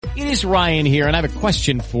It is Ryan here, and I have a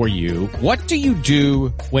question for you. What do you do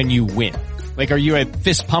when you win? Like, are you a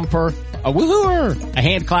fist pumper, a woohooer, a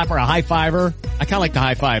hand clapper, a high fiver? I kind of like the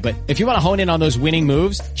high five, but if you want to hone in on those winning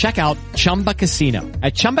moves, check out Chumba Casino.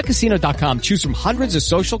 At ChumbaCasino.com, choose from hundreds of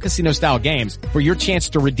social casino style games for your chance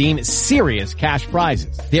to redeem serious cash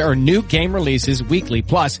prizes. There are new game releases weekly,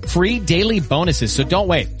 plus free daily bonuses. So don't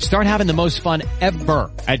wait. Start having the most fun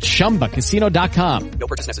ever at ChumbaCasino.com. No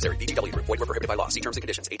purchase necessary. VGW Group. Void where prohibited by law. See terms and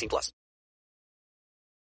conditions. 18 plus.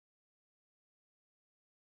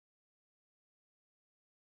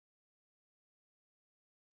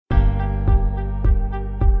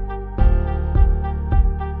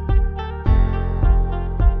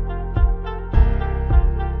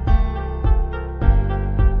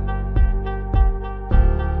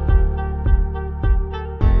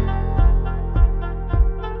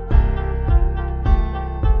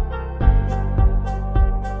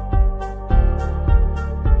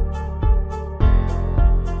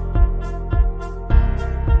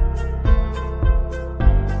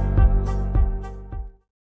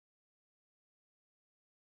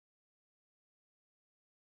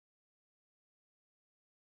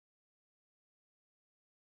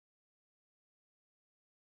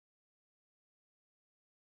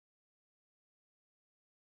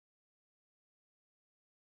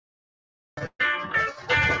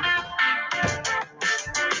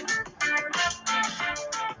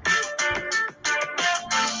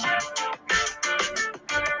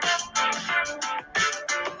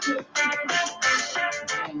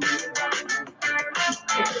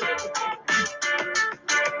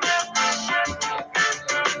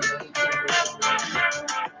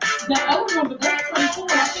 That other one, but that's pretty cool.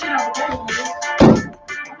 I think I was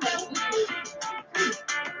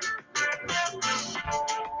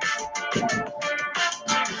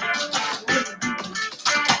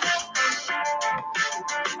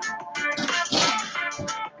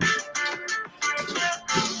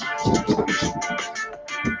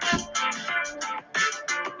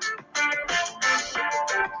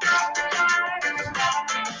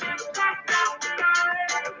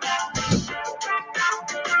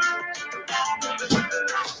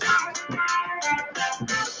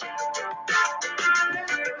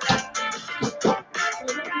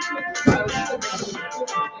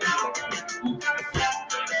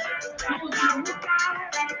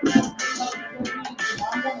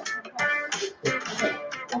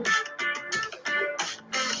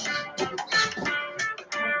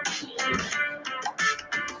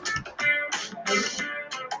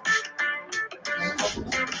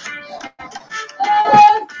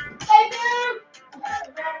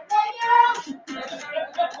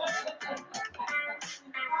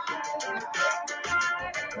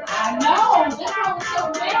I know. That's why I was so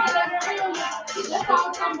mad. That's why I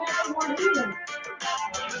was so mad I want to do them.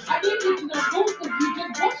 I didn't get you no boots because you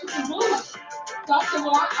just bought you some boots. So I said,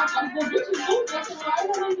 well, I'm going to get you boots. I said, well, I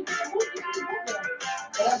don't need to get the boots. You can get them.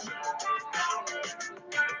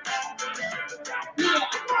 Yeah,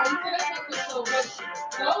 I know. You said that's not so bad.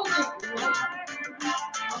 Those are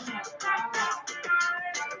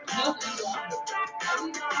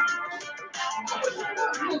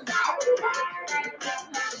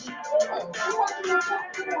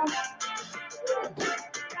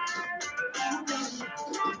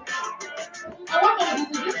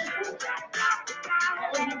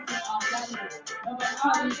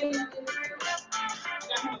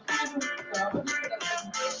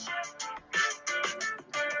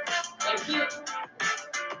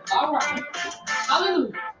all right.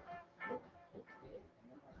 Hallelujah.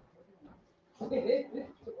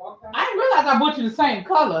 I didn't realize I bought you the same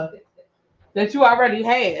color that you already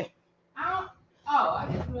had. I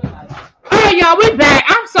just realized. All right, y'all, we back.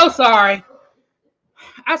 I'm so sorry.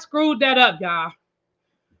 I screwed that up, y'all.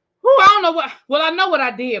 I don't know what. Well, I know what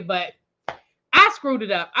I did, but I screwed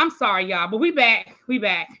it up. I'm sorry, y'all, but we back. We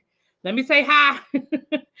back. Let me say hi.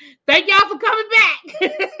 Thank y'all for coming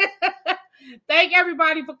back. Thank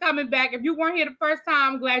everybody for coming back. If you weren't here the first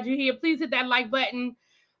time, I'm glad you're here. Please hit that like button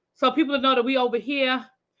so people know that we over here.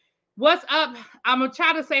 What's up? I'm going to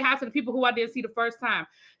try to say hi to the people who I didn't see the first time.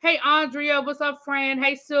 Hey, Andrea. What's up, friend?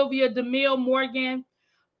 Hey, Sylvia, DeMille, Morgan.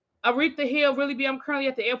 Aretha Hill, really be. I'm currently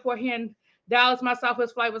at the airport here in Dallas. My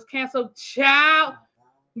Southwest flight was canceled. Child,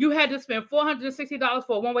 you had to spend $460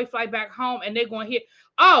 for a one-way flight back home, and they're going to hit.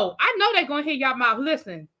 Oh, I know they're going to hit y'all mouth.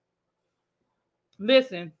 Listen.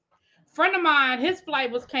 Friend of mine, his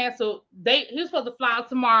flight was canceled. He was supposed to fly out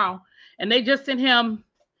tomorrow, and they just sent him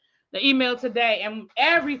the email today, and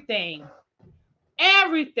everything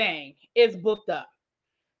is booked up.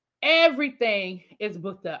 Everything is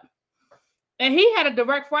booked up. And he had a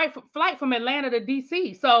direct flight from Atlanta to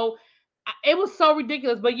DC. So it was so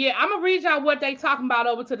ridiculous. But yeah, I'm gonna read y'all what they talking about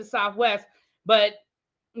over to the Southwest. But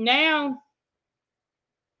now,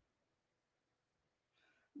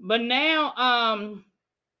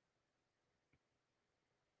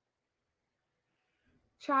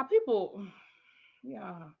 child, people,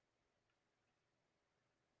 yeah.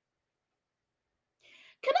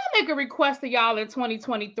 Can I make a request to y'all in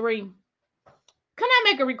 2023? Can I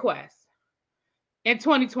make a request in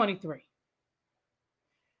 2023?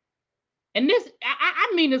 And this,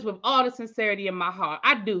 I mean this with all the sincerity in my heart.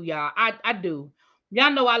 I do, y'all. I do.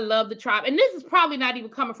 Y'all know I love the tribe. And this is probably not even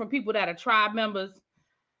coming from people that are tribe members.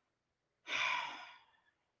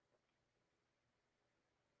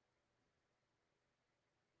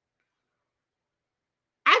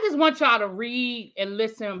 I just want y'all to read and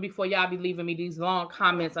listen before y'all be leaving me these long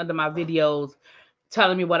comments under my videos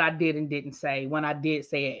telling me what I did and didn't say when I did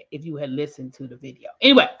say it, if you had listened to the video.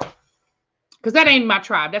 Anyway, because that ain't my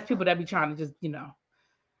tribe. That's people that be trying to just, you know.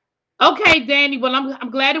 Okay, Danny, well, I'm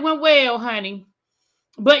glad it went well, honey.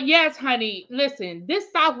 But yes, honey, listen,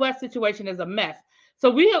 this Southwest situation is a mess. So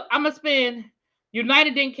I'm going to spend,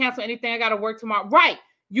 United didn't cancel anything. I got to work tomorrow. Right.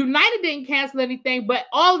 United didn't cancel anything, but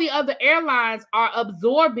all the other airlines are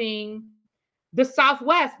absorbing the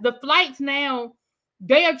Southwest. The flights now,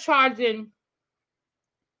 they are charging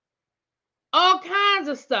all kinds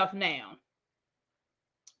of stuff now.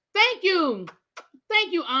 Thank you.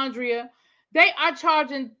 Thank you, Andrea. They are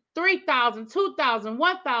charging $3,000, $2,000,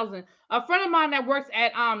 $1,000. A friend of mine that works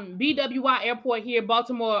at BWI Airport here,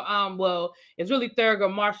 Baltimore, well, it's really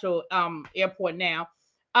Thurgood Marshall Airport now,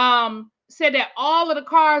 said that all of the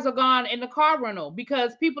cars are gone in the car rental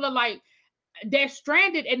because people are like, they're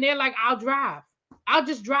stranded and they're like, I'll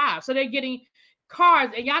just drive. So they're getting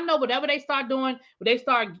cars, and y'all know whatever they start doing, they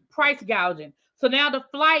start price gouging. So now the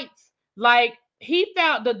flights, like he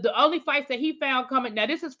found the only flights that he found coming. Now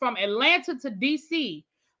this is from Atlanta to DC,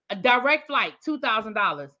 a direct flight,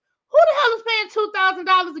 $2,000. Who the hell is paying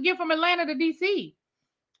 $2,000 to get from Atlanta to DC?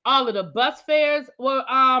 All of the bus fares were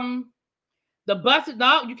the buses.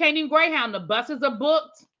 No, you can't even Greyhound. The buses are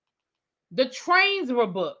booked. The trains were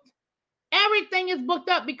booked. Everything is booked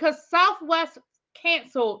up because Southwest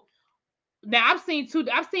canceled. Now I've seen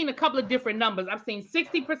a couple of different numbers. I've seen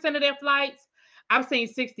 60% of their flights. I've seen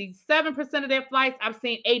 67% of their flights. I've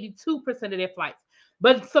seen 82% of their flights.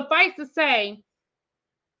 But suffice to say,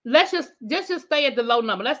 let's just stay at the low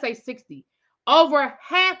number. Let's say 60. Over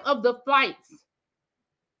half of the flights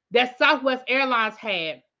that Southwest Airlines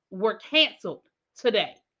had were canceled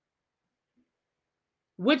today,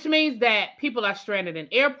 which means that people are stranded in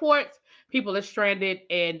airports. People are stranded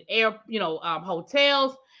in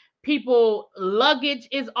hotels. People luggage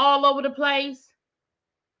is all over the place.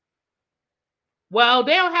 Well,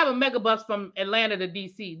 they don't have a megabus from Atlanta to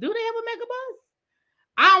DC. Do they have a megabus?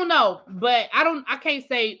 I don't know, but I can't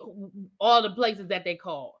say all the places that they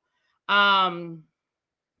call.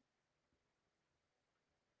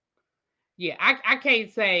 Yeah, I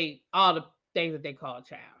can't say all the things that they call,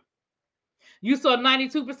 child. You saw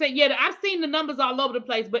 92%. Yeah, I've seen the numbers all over the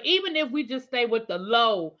place, but even if we just stay with the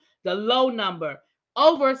low number,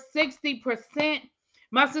 over 60%.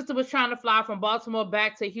 My sister was trying to fly from Baltimore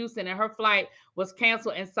back to Houston, and her flight was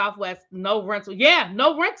canceled in Southwest. No rental. Yeah,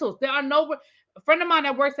 no rentals. There are no. A friend of mine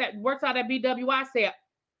that works out at BWI said,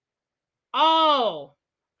 all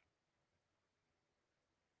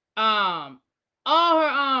the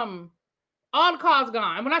cars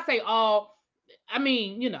gone. And when I say all, I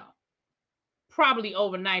mean, probably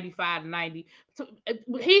over 95 to 90. So,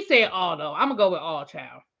 he said all, though. I'm gonna go with all,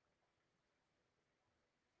 child.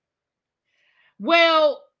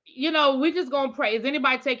 Well, we just gonna pray. Is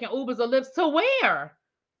anybody taking Ubers or Lyfts to where?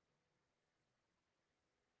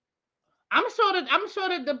 I'm sure that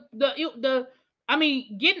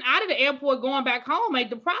getting out of the airport, going back home ain't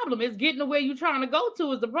the problem. It's getting to where you're trying to go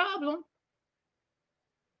to is the problem.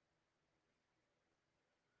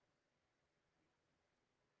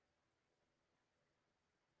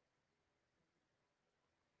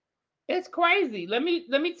 It's crazy. Let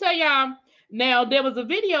me tell y'all. Now, there was a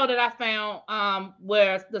video that I found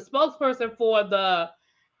where the spokesperson for the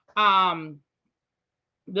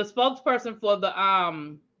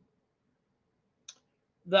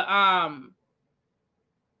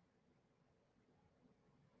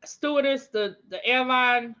stewardess, the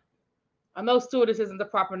airline, I know stewardess isn't the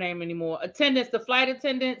proper name anymore. Attendants, the flight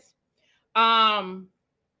attendants,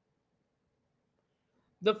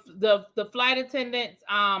 the flight attendants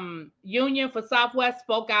union for Southwest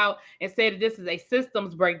spoke out and said that this is a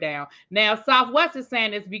systems breakdown. Now, Southwest is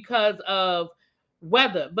saying it's because of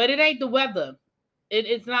weather, but it ain't the weather.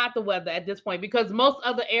 It's not the weather at this point because most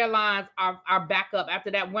other airlines are back up after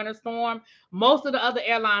that winter storm. Most of the other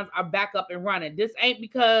airlines are back up and running. This ain't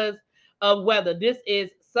because of weather. This is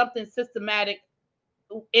something systematic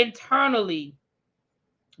internally.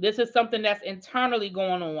 This is something that's internally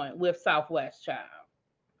going on with Southwest, child.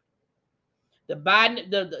 The Biden,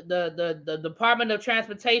 the Department of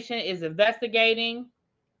Transportation is investigating.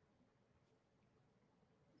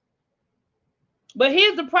 But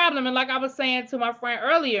here's the problem, and like I was saying to my friend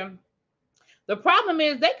earlier, the problem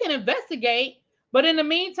is they can investigate, but in the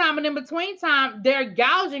meantime and in between time, they're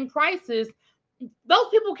gouging prices. Those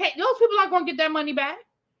people aren't going to get their money back.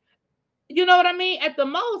 You know what I mean? At the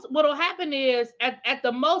most, what'll happen is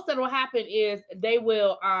that'll happen is they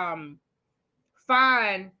will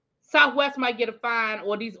fine. Southwest might get a fine,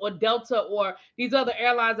 or Delta or these other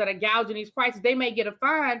airlines that are gouging these prices, they may get a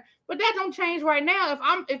fine, but that don't change right now.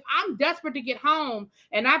 If I'm desperate to get home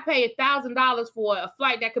and I pay $1,000 for a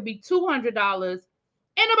flight that could be $200,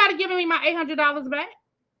 ain't nobody giving me my $800 back.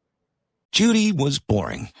 Judy was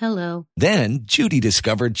boring. Hello. Then Judy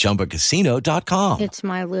discovered ChumbaCasino.com. It's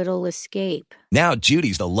my little escape. Now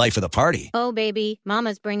Judy's the life of the party. Oh, baby,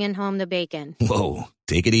 mama's bringing home the bacon. Whoa,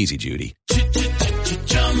 take it easy, Judy.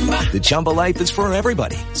 The Chumba life is for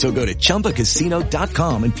everybody. So go to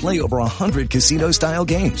ChumbaCasino.com and play over 100 casino-style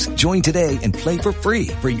games. Join today and play for free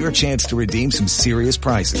for your chance to redeem some serious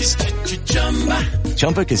prizes.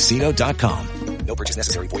 ChumbaCasino.com. No purchase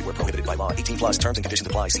necessary. Void where prohibited by law. 18+ terms and conditions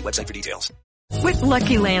apply. See website for details. With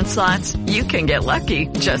Lucky Land Slots, you can get lucky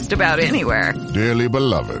just about anywhere. Dearly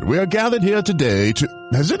beloved, we are gathered here today to...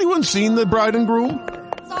 Has anyone seen the bride and groom?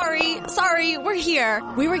 Sorry, we're here.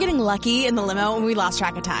 We were getting lucky in the limo and we lost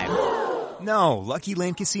track of time. No, Lucky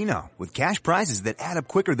Land Casino, with cash prizes that add up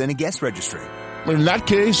quicker than a guest registry. In that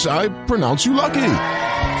case, I pronounce you lucky.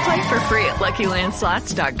 Play for free at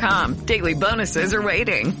LuckyLandSlots.com. Daily bonuses are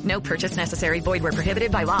waiting. No purchase necessary. Void where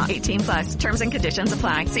prohibited by law. 18+. Terms and conditions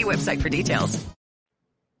apply. See website for details.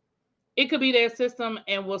 It could be their system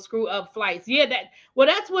and will screw up flights. Yeah,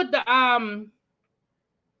 that's what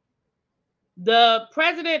the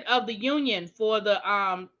president of the union for the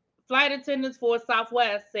flight attendants for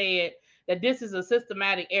Southwest said that this is a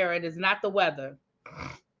systematic error. It is not the weather.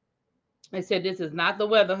 They said this is not the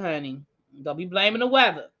weather, honey. Don't be blaming the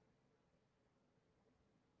weather.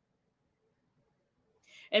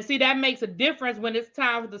 And see, that makes a difference when it's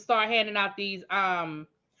time to start handing out these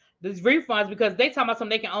refunds, because they talking about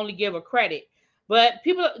something they can only give a credit. But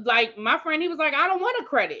people like my friend, he was like, I don't want a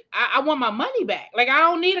credit. I want my money back. Like, I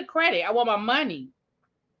don't need a credit. I want my money.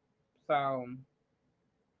 So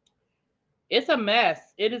it's a mess.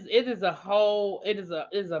 It is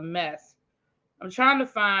a mess. I'm trying to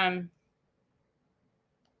find,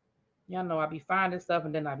 y'all know I be finding stuff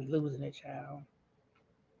and then I be losing it, child.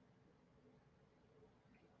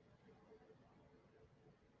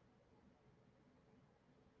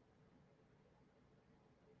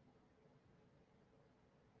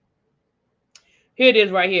 Here it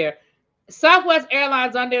is right here. Southwest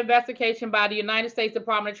Airlines under investigation by the United States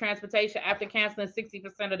Department of Transportation after canceling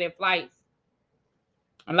 60% of their flights.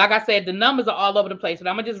 And like I said, the numbers are all over the place. But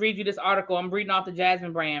I'm going to just read you this article. I'm reading off the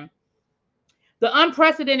Jasmine brand. The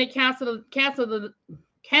unprecedented cancellations,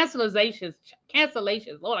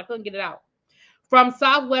 Lord, I couldn't get it out, from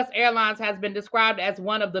Southwest Airlines has been described as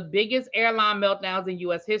one of the biggest airline meltdowns in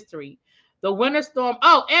U.S. history. The winter storm.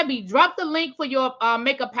 Oh, Abby, drop the link for your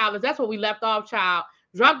makeup palettes. That's what we left off, child.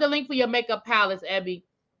 Drop the link for your makeup palettes, Abby.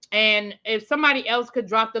 And if somebody else could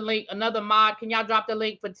drop the link, another mod, can y'all drop the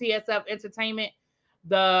link for TSF Entertainment,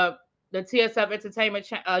 the TSF Entertainment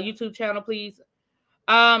YouTube channel, please?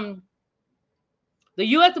 The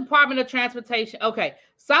U.S. Department of Transportation. Okay,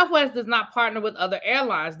 Southwest does not partner with other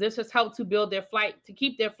airlines. This has helped to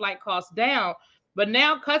keep their flight costs down. But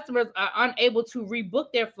now customers are unable to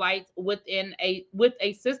rebook their flights with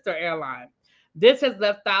a sister airline. This has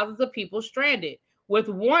left thousands of people stranded, with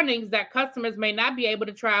warnings that customers may not be able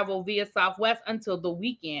to travel via Southwest until the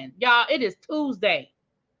weekend. Y'all, it is Tuesday.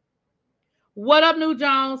 What up, New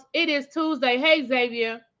Jones? It is Tuesday. Hey,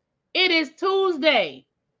 Xavier. It is Tuesday.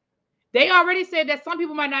 They already said that some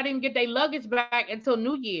people might not even get their luggage back until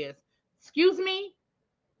New Year's. Excuse me?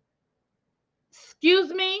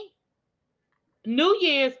 New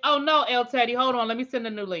Year's. Oh, no, El Teddy. Hold on. Let me send a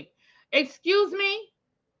new link. Excuse me?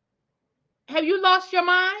 Have you lost your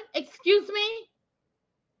mind? Excuse me?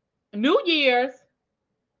 New Year's.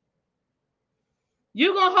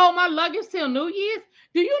 You going to hold my luggage till New Year's?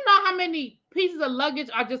 Do you know how many pieces of luggage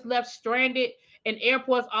are just left stranded in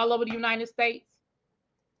airports all over the United States?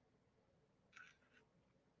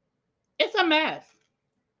 It's a mess.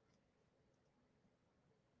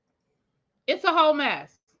 It's a whole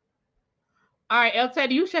mess. All right, El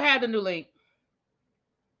Teddy, you should have the new link.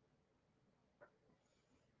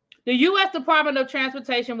 The U.S. Department of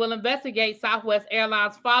Transportation will investigate Southwest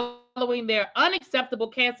Airlines following their unacceptable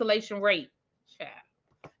cancellation rate. Child,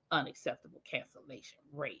 unacceptable cancellation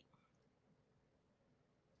rate.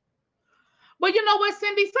 But you know what,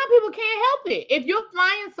 Cindy? Some people can't help it. If you're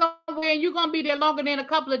flying somewhere and you're going to be there longer than a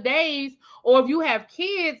couple of days, or if you have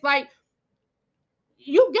kids, like,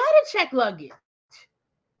 you got to check luggage.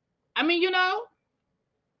 I mean, you know.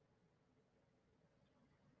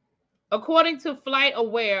 According to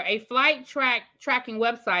FlightAware, a flight tracking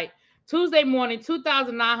website, Tuesday morning,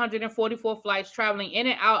 2,944 flights traveling in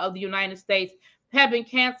and out of the United States have been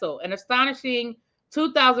canceled. An astonishing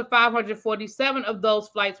 2,547 of those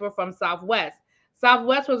flights were from Southwest.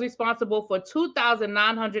 Southwest was responsible for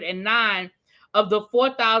 2,909 of the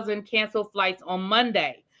 4,000 canceled flights on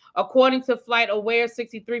Monday. According to FlightAware,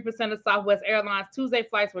 63% of Southwest Airlines Tuesday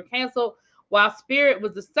flights were canceled, while Spirit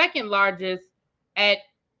was the second largest at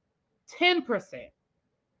 10%.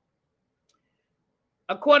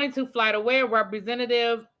 According to FlightAware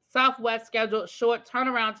representative, Southwest scheduled short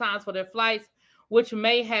turnaround times for their flights, which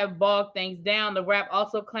may have bogged things down. The rep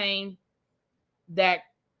also claimed that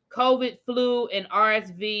COVID, flu, and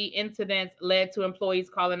RSV incidents led to employees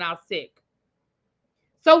calling out sick.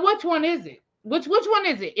 So which one is it? Which one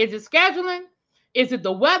is it? Is it scheduling? Is it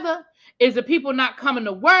the weather? Is it people not coming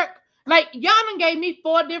to work? Like, y'all done gave me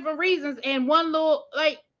 4 different reasons and one little,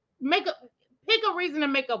 like, pick a reason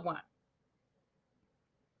and make up one.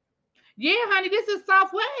 Yeah, honey, this is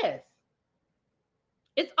Southwest.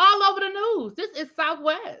 It's all over the news. This is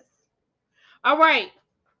Southwest. All right.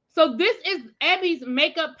 So this is Abby's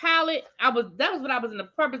makeup palette. That was what I was in the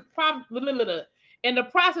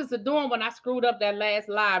process of doing when I screwed up that last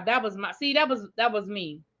live. That was that was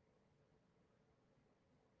me.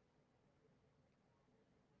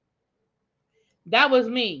 That was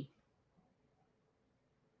me.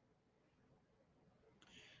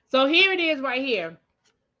 So here it is right here.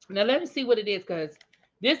 Now let me see what it is, because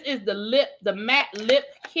this is the matte lip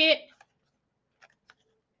kit.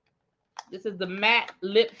 This is the matte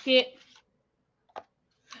lip kit.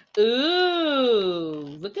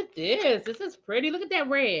 Ooh, look at this. This is pretty. Look at that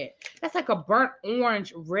red. That's like a burnt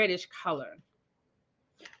orange reddish color.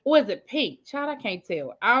 Or is it pink? Child, I can't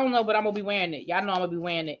tell. I don't know, but I'm going to be wearing it. Y'all know I'm going to be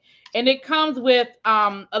wearing it. And it comes with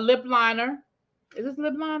a lip liner. Is this a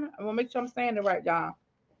lip liner? I'm going to make sure I'm saying it right, y'all.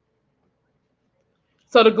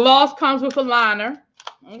 So the gloss comes with a liner.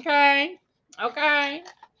 Okay. Okay.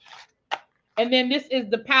 And then this is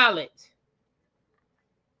the palette.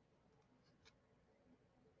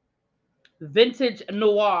 Vintage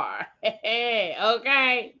Noir.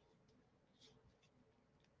 Okay.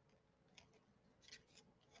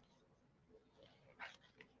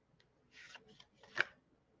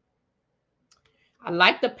 I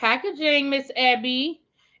like the packaging, Miss Abby.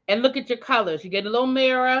 And look at your colors. You get a little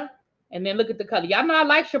mirror. And then look at the color. Y'all know I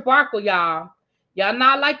like Shabbarkle, y'all. Y'all know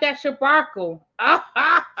I like that Shabbarkle.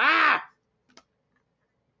 I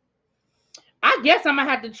guess I'm going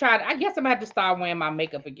to have to try it. I guess I'm going to have to start wearing my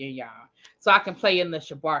makeup again, y'all. So I can play in the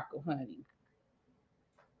Shabbarkle, honey.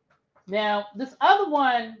 Now, this other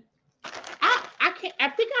one, I think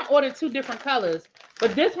I ordered 2 different colors.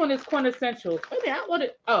 But this one is Quintessentials.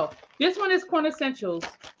 This one is Quintessentials.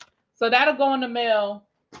 So that'll go in the mail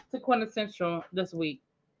to Quintessential this week.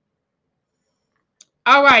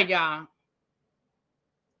 All right, y'all.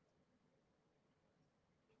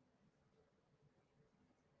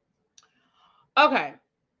 Okay.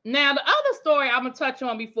 Now, the other story I'm going to touch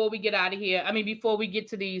on before we get out of here, before we get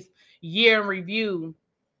to these year in review,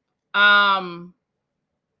 I'm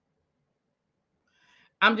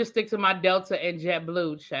just sticking to my Delta and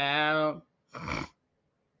JetBlue, child.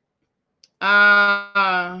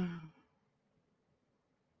 Oh,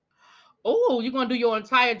 you're going to do your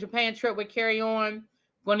entire Japan trip with carry-on?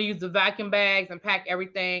 Going to use the vacuum bags and pack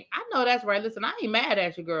everything? I know that's right. Listen, I ain't mad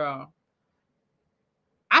at you, girl.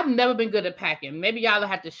 I've never been good at packing. Maybe y'all will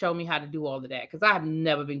have to show me how to do all of that, because I've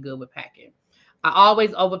never been good with packing. I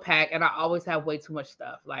always overpack, and I always have way too much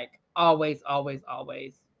stuff. Like, always, always,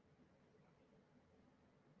 always.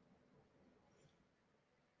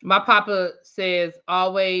 My papa says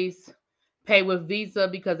always pay with Visa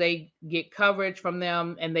because they get coverage from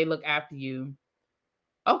them and they look after you.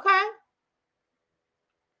 Okay.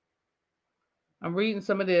 I'm reading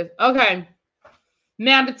some of this. Okay.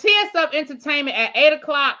 Now, the TSF Entertainment at 8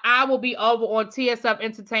 o'clock, I will be over on TSF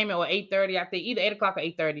Entertainment, or 8:30, I think. Either 8 o'clock or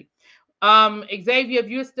 8:30. Xavier, if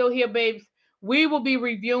you're still here, babes, we will be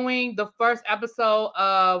reviewing the first episode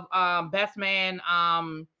of Best Man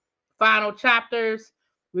final chapters.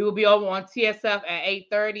 We will be over on TSF at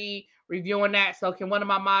 8:30 reviewing that. So can one of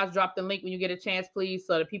my mods drop the link when you get a chance, please,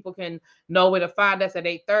 so that people can know where to find us at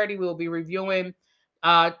 8:30. We will be reviewing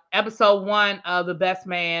episode 1 of The Best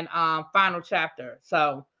Man, final chapter.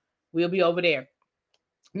 So we'll be over there.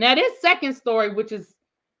 Now, this second story, which is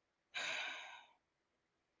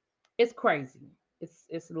it's crazy.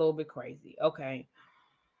 It's a little bit crazy. Okay.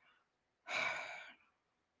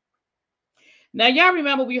 Now, y'all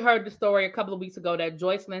remember we heard the story a couple of weeks ago that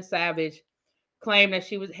Joycelyn Savage claimed that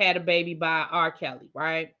she had a baby by R. Kelly,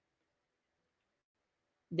 right?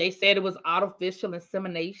 They said it was artificial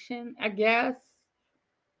insemination, I guess.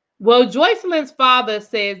 Well, Joycelyn's father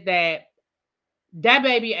says that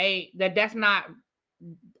baby that's not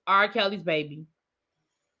R. Kelly's baby.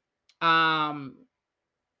 And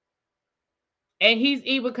he's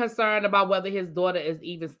even concerned about whether his daughter is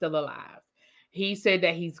even still alive. He said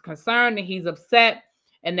that he's concerned and he's upset,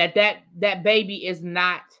 and that baby is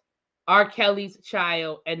not R. Kelly's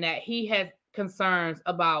child, and that he has concerns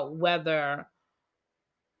about whether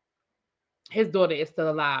his daughter is still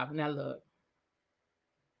alive. Now, look.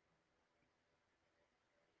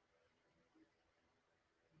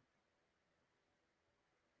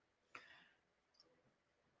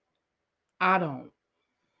 I don't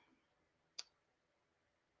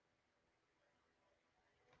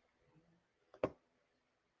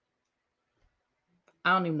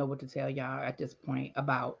even know what to tell y'all at this point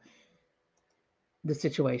about the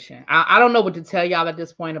situation. I don't know what to tell y'all at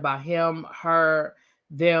this point about him, her,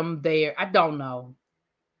 them, there. I don't know.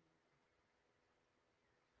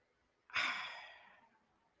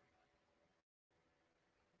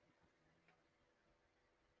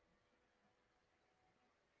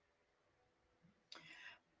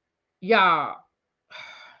 Y'all.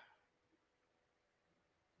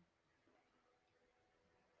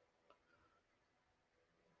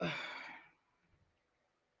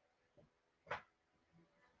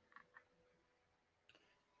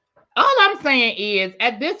 All I'm saying is,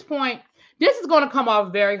 at this point, this is going to come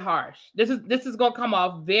off very harsh. This is going to come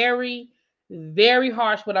off very, very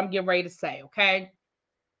harsh, what I'm getting ready to say, okay?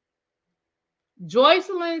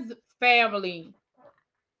 Joycelyn's family.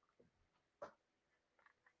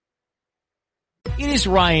 It is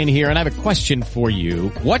Ryan here, and I have a question for you.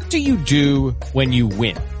 What do you do when you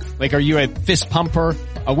win? Like, are you a fist pumper,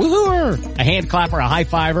 a woohooer, a hand clapper, a high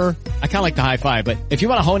fiver? I kind of like the high five, but if you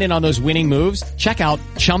want to hone in on those winning moves, check out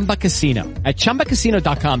Chumba Casino. At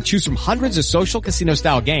ChumbaCasino.com, choose from hundreds of social casino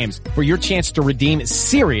style games for your chance to redeem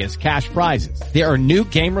serious cash prizes. There are new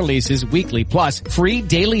game releases weekly, plus free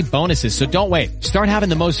daily bonuses. So don't wait. Start having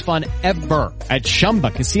the most fun ever at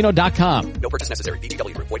ChumbaCasino.com. No purchase necessary.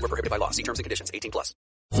 VGW Group. Void where prohibited by law. See terms and conditions. 18+.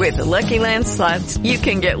 With the Lucky Land Slots, you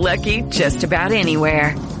can get lucky just about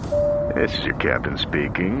anywhere. This is your captain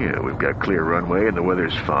speaking. We've got clear runway and the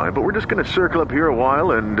weather's fine, but we're just going to circle up here a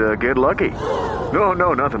while and get lucky.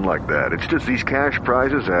 No, nothing like that. It's just these cash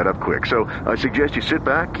prizes add up quick. So I suggest you sit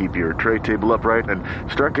back, keep your tray table upright,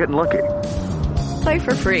 and start getting lucky. Play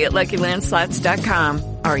for free at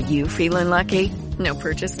LuckyLandSlots.com. Are you feeling lucky? No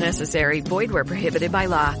purchase necessary. Void where prohibited by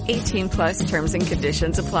law. 18+ terms and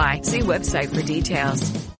conditions apply. See website for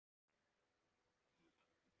details.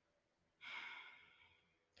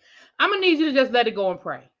 I'm going to need you to just let it go and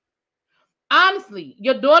pray. Honestly,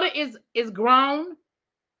 your daughter is grown.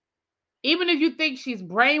 Even if you think she's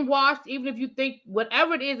brainwashed, even if you think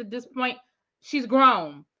whatever it is at this point, she's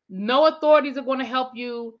grown. No authorities are going to help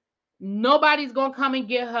you. Nobody's going to come and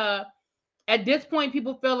get her. At this point,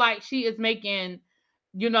 people feel like she is making,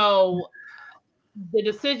 the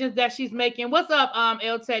decisions that she's making. What's up,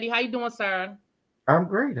 El Teddy? How you doing, sir? I'm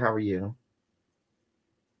great. How are you?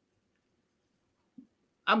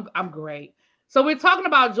 I'm great. So we're talking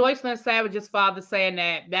about Joycelyn Savage's father saying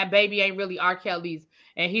that baby ain't really R. Kelly's,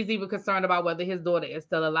 and he's even concerned about whether his daughter is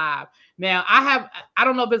still alive. Now, I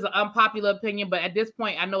don't know if it's an unpopular opinion, but at this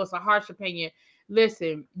point, I know it's a harsh opinion.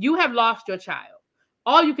 Listen, you have lost your child.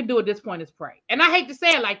 All you can do at this point is pray. And I hate to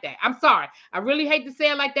say it like that. I'm sorry. I really hate to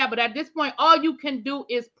say it like that, but at this point, all you can do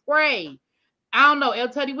is pray. I don't know. El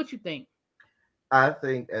Teddy, what you think? I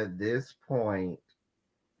think at this point,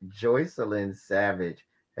 Joycelyn Savage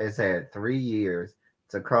has had 3 years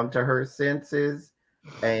to come to her senses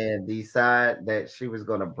and decide that she was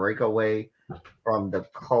going to break away from the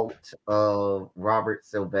cult of Robert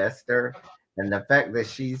Sylvester. And the fact that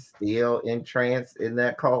she's still entranced in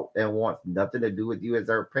that cult and wants nothing to do with you as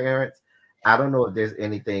her parents, I don't know if there's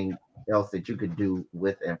anything else that you could do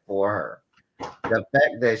with and for her. The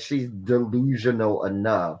fact that she's delusional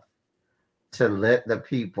enough to let the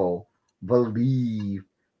people believe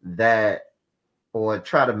that or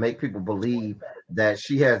try to make people believe that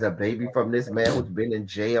she has a baby from this man who's been in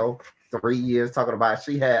jail 3 years, talking about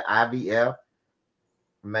she had IVF.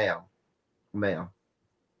 Ma'am.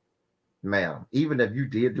 Even if you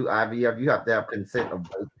did do IVF, you have to have consent of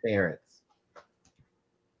both parents.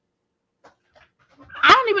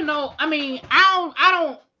 I don't even know. I mean, I'm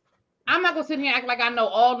not gonna sit here and act like I know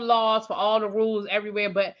all the laws for all the rules everywhere,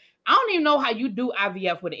 but I don't even know how you do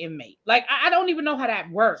IVF with an inmate. Like, I don't even know how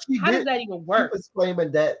that works. Does that even work? She was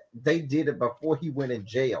claiming that they did it before he went in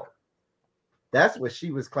jail. That's what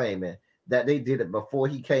she was claiming, that they did it before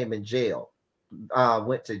he came in jail,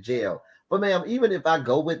 went to jail. But ma'am, even if I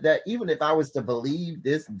go with that, even if I was to believe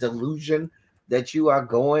this delusion that you are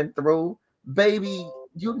going through, baby,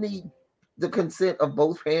 you need the consent of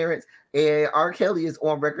both parents. And R. Kelly is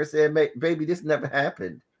on record saying, baby, this never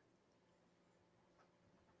happened.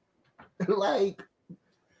 Like,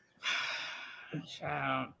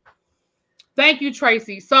 child. Thank you,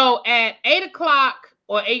 Tracy. So at 8:00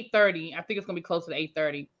 or 8:30, I think it's gonna be closer to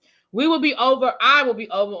 8:30. I will be over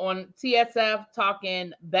on TSF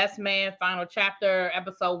talking Best Man Final Chapter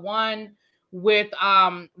Episode 1 with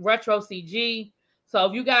Retro CG. So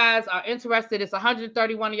if you guys are interested, it's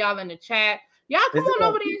 131 of y'all in the chat. Y'all come on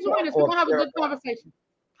over there and join us. We're gonna have a good conversation.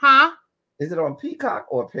 Huh? Is it on Peacock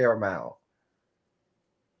or Paramount?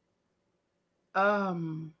 I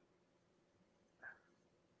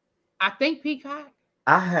think Peacock.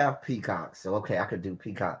 I have Peacock, so okay, I could do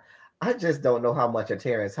Peacock. I just don't know how much of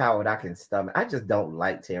Terrence Howard I can stomach. I just don't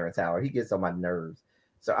like Terrence Howard. He gets on my nerves.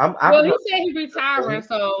 So Well, he said he's retiring,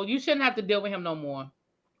 so you shouldn't have to deal with him no more.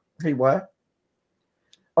 He what?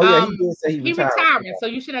 Oh yeah, he did say he's retiring, so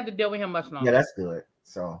you shouldn't have to deal with him much longer. Yeah, that's good.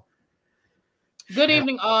 So good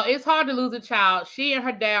evening, all. It's hard to lose a child. She and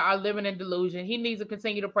her dad are living in delusion. He needs to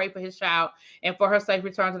continue to pray for his child and for her safe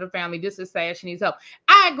return to the family. This is sad. She needs help.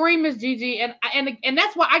 I agree, Miss Gigi, and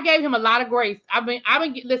that's why I gave him a lot of grace.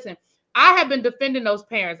 Listen. I have been defending those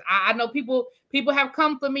parents. I know people have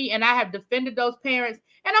come for me, and I have defended those parents,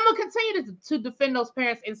 and I'm gonna continue to defend those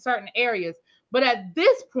parents in certain areas. But at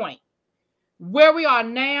this point, where we are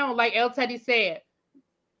now, like El Teddy said,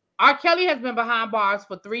 R. Kelly has been behind bars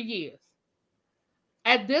for 3 years.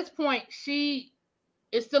 At this point, she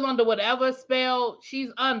is still under whatever spell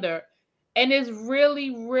she's under, and it's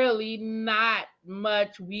really, really not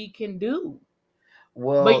much we can do.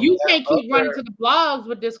 Well, but you can't keep running to the blogs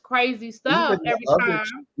with this crazy stuff every time.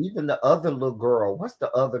 Even the other little girl, what's the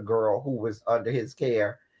other girl who was under his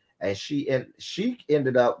care, and she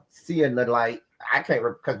ended up seeing the light. I can't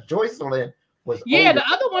remember because Joycelyn was. Yeah, the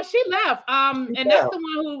other one she left. And that's the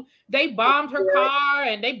one who they bombed her car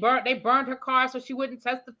and they burned her car so she wouldn't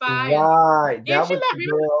testify. Right. And she left.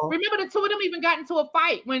 Remember the two of them even got into a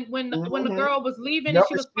fight when the girl was leaving and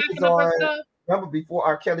she was packing up her stuff. Remember before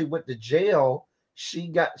R. Kelly went to jail.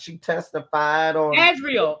 She testified on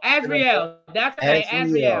Azriel. That's right,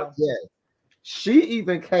 Azriel. Yes. She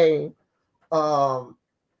even came and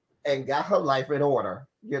got her life in order,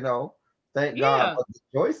 Thank God. But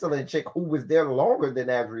the Joycelyn chick who was there longer than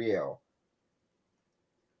Azriel.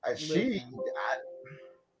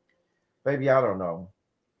 Maybe I don't know.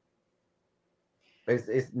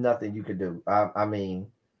 It's nothing you can do. I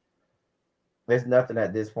mean, there's nothing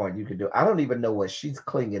at this point you can do. I don't even know what she's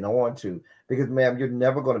clinging on to because, ma'am, you're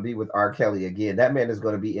never going to be with R. Kelly again. That man is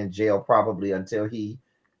going to be in jail probably until he,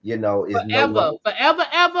 is forever.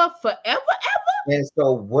 And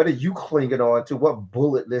so, what are you clinging on to? What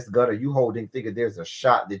bulletless gun are you holding? Thinking there's a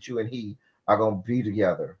shot that you and he are going to be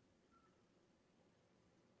together,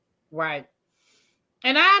 right?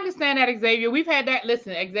 And I understand that, Xavier. We've had that.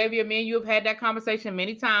 Listen, Xavier, me and you have had that conversation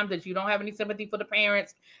many times that you don't have any sympathy for the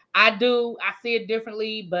parents. I do. I see it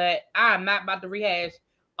differently, but I'm not about to rehash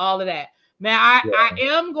all of that. Now, I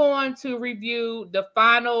am going to review the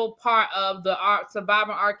final part of the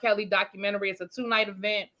Surviving R. Kelly documentary. It's a 2-night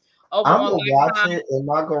event. I'm going to watch it. Am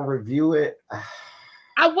I going to review it?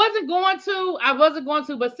 I wasn't going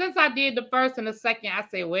to, but since I did the first and the second, I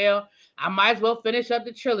said, well, I might as well finish up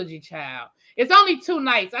the trilogy, child. It's only 2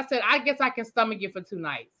 nights. I said, I guess I can stomach it for 2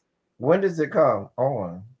 nights. When does it come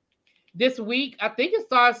on? This week. I think it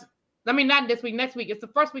starts. I mean, not this week, next week. It's the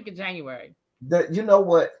first week of January. You know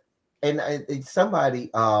what? And somebody,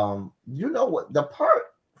 what? The part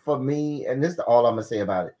for me, and this is all I'm going to say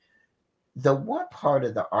about it. The one part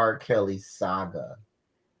of the R. Kelly saga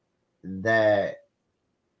that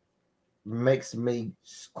makes me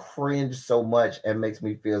cringe so much and makes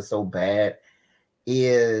me feel so bad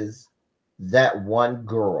is that one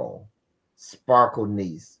girl, Sparkle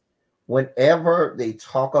Niece. Whenever they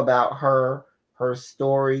talk about her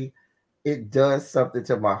story, it does something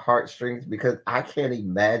to my heartstrings because I can't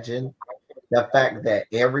imagine the fact that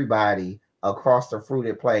everybody across the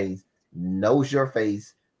fruited plains knows your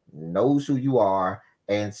face, knows who you are,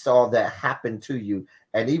 and saw that happen to you.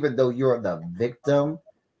 And even though you're the victim,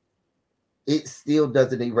 it still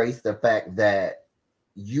doesn't erase the fact that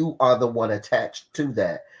you are the one attached to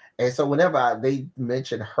that. And so whenever they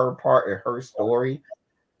mention her part in her story,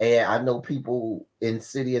 and I know people,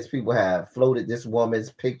 insidious people, have floated this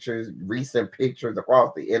woman's pictures, recent pictures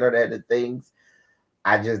across the internet and things.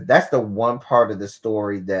 That's the one part of the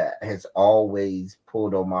story that has always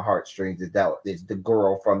pulled on my heartstrings, is the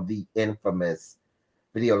girl from the infamous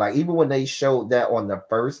video. Like, even when they showed that on the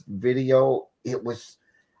first video, it was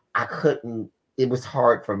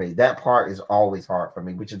hard for me. That part is always hard for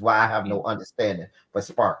me, which is why I have no understanding for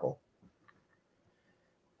Sparkle.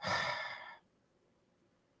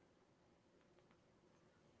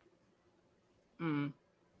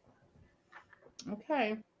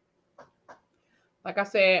 Okay. Like I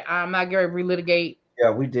said, I'm not going to relitigate. Yeah,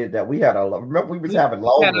 we did that. We had remember we was having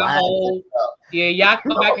long lives. Yeah, y'all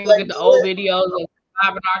come back and look at the old videos of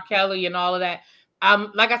Bob and R. Kelly and all of that.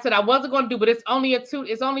 Like I said, I wasn't going to do, but it's only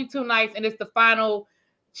two nights, and it's the final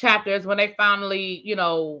chapters when they finally,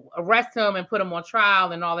 arrest him and put him on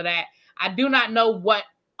trial and all of that. I do not know what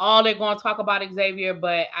all they're going to talk about Xavier,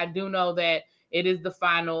 but I do know that it is the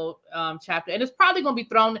final chapter, and it's probably going to be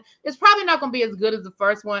thrown. It's probably not going to be as good as the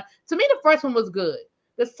first one. To me, the first one was good.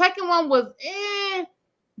 The second one was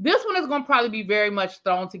This one is going to probably be very much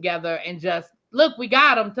thrown together and just, look, we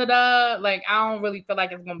got him. Ta-da! Like, I don't really feel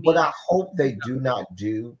like it's going to be. What I hope they do not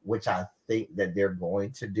do, which I think that they're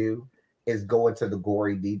going to do, is go into the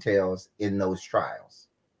gory details in those trials.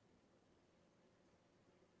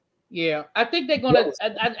 Yeah, I think they're going to.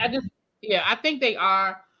 I think they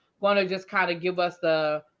are going to just kind of give us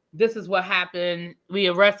this is what happened. We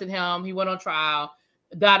arrested him. He went on trial.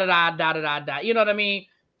 Da da da da da da da. You know what I mean?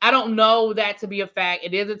 I don't know that to be a fact.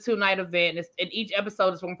 It is a 2-night event, and each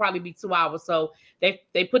episode is going to probably be 2 hours. So they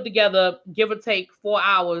put together, give or take, 4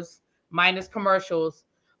 hours minus commercials.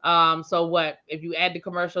 So what if you add the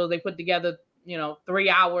commercials? They put together 3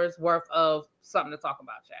 hours worth of something to talk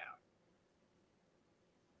about, child.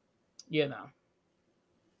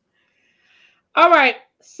 All right.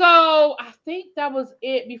 So I think that was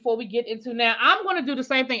it before we get into now. I'm going to do the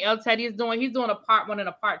same thing El Teddy is doing. He's doing a part 1 and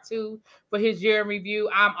a part 2 for his year in review.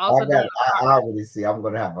 I'm also I already see. I'm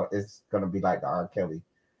going to have it's going to be like the R. Kelly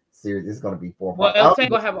series. It's going to be 4 parts. Well, El Teddy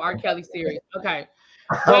going to have an R. Kelly series. Okay.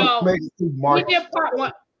 Well, he did part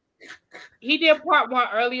 1. He did part 1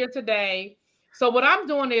 earlier today. So what I'm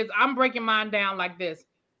doing is I'm breaking mine down like this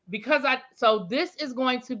because this is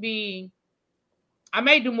going to be. I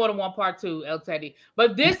may do more than 1 part 2, El Teddy,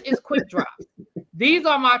 but this is quick drops. These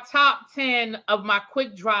are my top 10 of my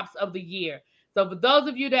quick drops of the year. So for those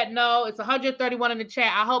of you that know, it's 131 in the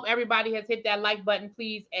chat. I hope everybody has hit that like button,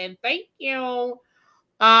 please, and thank you.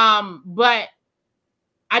 But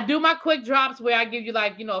I do my quick drops where I give you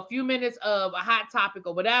a few minutes of a hot topic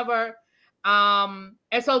or whatever. And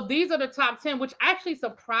so these are the top 10, which actually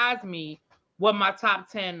surprised me what my top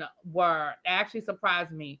 10 were. It actually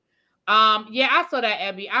surprised me. Yeah, I saw that,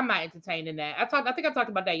 Abby. I'm not entertaining that. I think I talked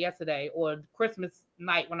about that yesterday or Christmas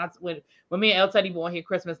night when me and El Teddy were on here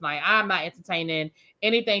Christmas night. I'm not entertaining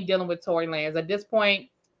anything dealing with Tory Lanez. At this point,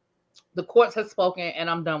 the courts have spoken and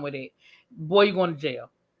I'm done with it. Boy, you're going to jail.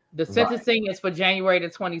 The sentencing is for January the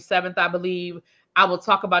 27th, I believe. I will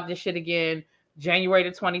talk about this shit again January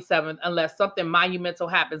the 27th, unless something monumental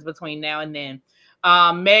happens between now and then.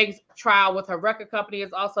 Meg's trial with her record company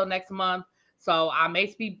is also next month. So I may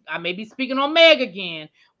be speaking on Meg again,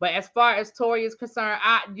 but as far as Tory is concerned,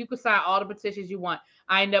 you can sign all the petitions you want.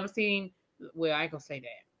 I ain't never seen. Well, I ain't gonna say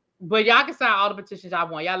that, but y'all can sign all the petitions y'all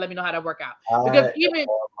want. Y'all let me know how that work out. Because even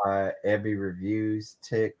my Abby reviews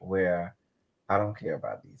tick where I don't care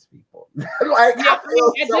about these people. This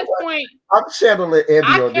point, I'm channeling Abby.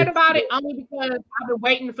 I cared about it only because I've been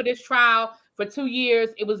waiting for this trial for 2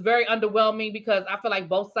 years. It was very underwhelming because I feel like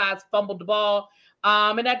both sides fumbled the ball.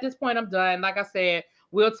 And at this point, I'm done. Like I said,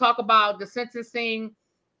 we'll talk about the sentencing,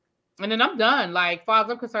 and then I'm done. Like, far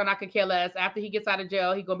as I'm concerned, I could care less. After he gets out of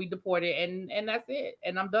jail, he's gonna be deported, and that's it.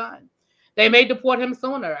 And I'm done. They may deport him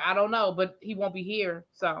sooner. I don't know, but he won't be here.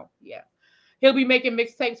 So yeah, he'll be making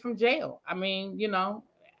mixtapes from jail. I mean,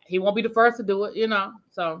 he won't be the first to do it.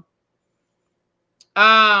 So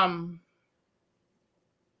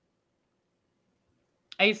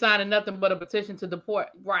ain't signing nothing but a petition to deport,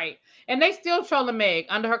 right? And they still trolling Meg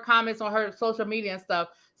under her comments on her social media and stuff.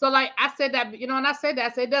 So like I said that, and I said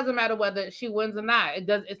it doesn't matter whether she wins or not.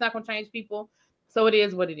 It's not gonna change people. So it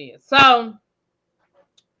is what it is. So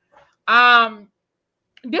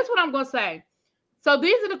this is what I'm gonna say. So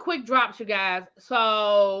these are the quick drops, you guys.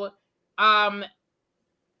 So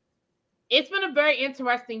it's been a very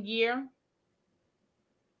interesting year.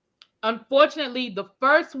 Unfortunately, the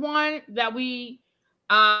first one that we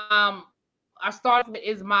are starting with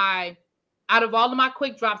is out of all of my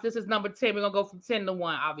quick drops, this is number 10. We're gonna go from 10 to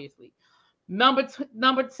 1, obviously. Number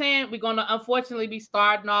 10, we're gonna unfortunately be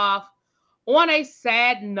starting off on a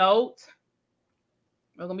sad note.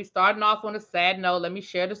 We're gonna be starting off on a sad note. Let me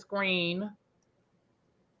share the screen.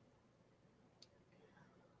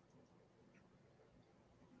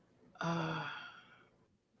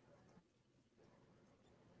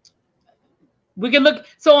 We can look.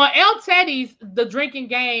 So on El Teddy's, the drinking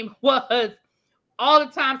game was all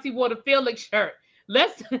the times he wore the Felix shirt.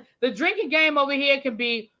 The drinking game over here can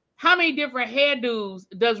be how many different hairdos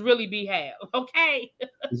does Really B have? Okay.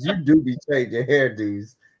 You do be changing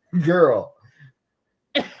hairdos, girl.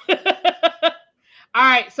 All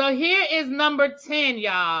right, so here is number 10,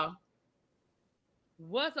 y'all.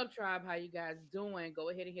 What's up, tribe? How you guys doing? Go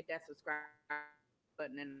ahead and hit that subscribe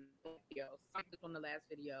button and video. Something on the last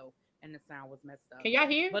video and the sound was messed up. Can y'all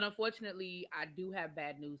hear? But unfortunately, I do have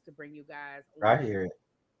bad news to bring you guys. I hear it.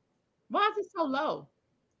 Why is it so low?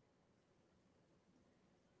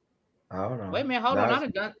 I don't know. Wait a minute, hold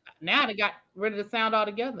on. Now I got rid of the sound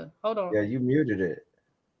altogether. Hold on. Yeah, you muted it.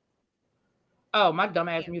 Oh, my dumb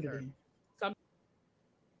ass muted it.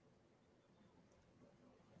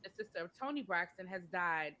 The sister of Toni Braxton has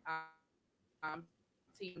died.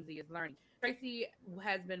 TMZ is learning. Tracy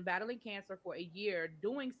has been battling cancer for a year,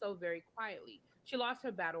 doing so very quietly. She lost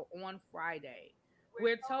her battle on Friday.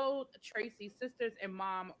 We're told Tracy's sisters and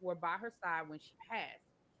mom were by her side when she passed.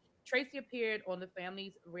 Tracy appeared on the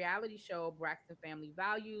family's reality show, Braxton Family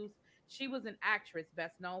Values. She was an actress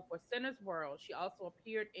best known for Sinner's World. She also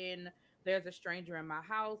appeared in There's a Stranger in My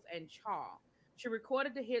House and Chaw. She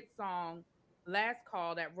recorded the hit song Last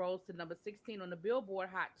Call that rose to number 16 on the Billboard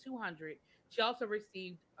Hot 200. She also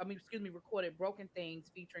recorded Broken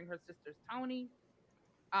Things featuring her sisters Toni,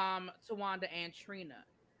 Tawanda, and Trina.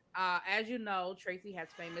 As you know, Tracy has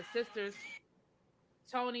famous sisters,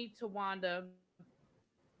 Toni, Tawanda,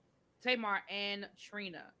 Tamar, and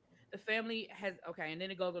Trina. The family has, and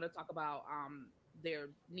then it goes on to talk about their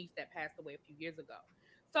niece that passed away a few years ago.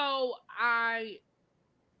 So I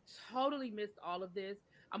totally missed all of this.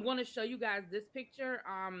 I'm going to show you guys this picture.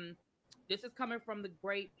 This is coming from the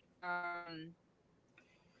great.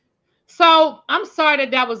 So I'm sorry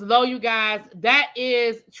that was low, you guys. That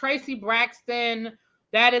is Tracy Braxton.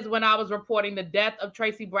 That is when I was reporting the death of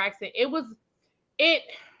Tracy Braxton.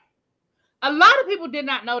 A lot of people did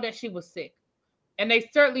not know that she was sick, and they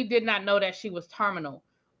certainly did not know that she was terminal.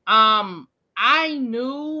 I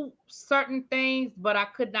knew certain things, but I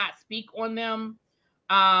could not speak on them.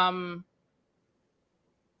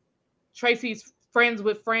 Tracy's friends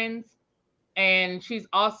with friends, and she's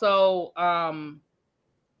also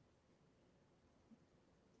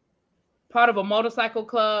part of a motorcycle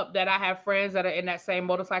club that I have friends that are in that same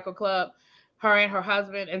motorcycle club, her and her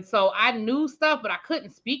husband. And so I knew stuff, but I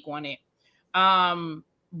couldn't speak on it.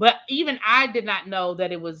 But even I did not know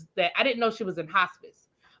that I didn't know she was in hospice.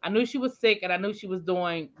 I knew she was sick and I knew she was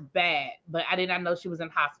doing bad, but I did not know she was in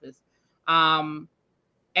hospice.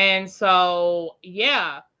 And so,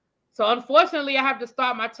 yeah. So unfortunately, I have to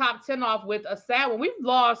start my top 10 off with a sad one. We've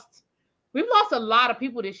lost a lot of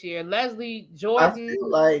people this year. Leslie Jordan.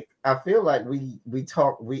 I feel like we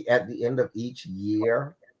at the end of each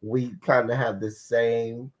year, we kind of have the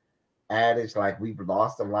same adage, like we've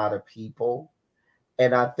lost a lot of people.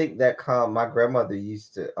 And I think that my grandmother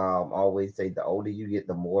used to always say, the older you get,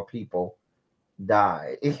 the more people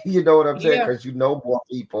die. You know what I'm saying? Because you know more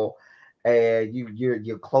people, and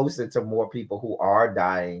you're closer to more people who are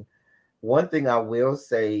dying. One thing I will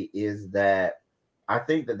say is that I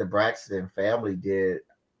think that the Braxton family did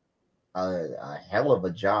a hell of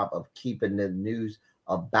a job of keeping the news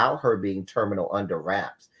about her being terminal under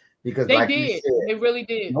wraps, because they did. They really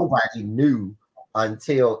did. Nobody knew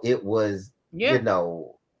until it was,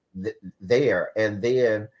 there. And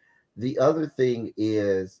then the other thing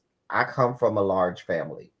is, I come from a large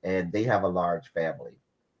family, and they have a large family.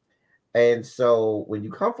 And so when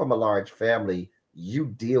you come from a large family, you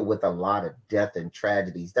deal with a lot of death and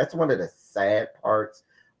tragedies. That's one of the sad parts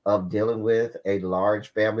of dealing with a large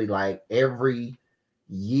family. Like every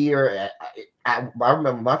year, I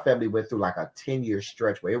remember my family went through like a 10-year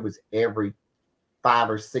stretch where it was every 5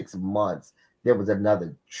 or 6 months there was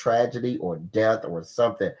another tragedy or death or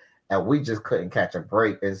something, and we just couldn't catch a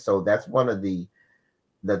break. And so that's one of the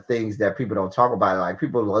things that people don't talk about. Like,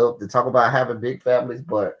 people love to talk about having big families,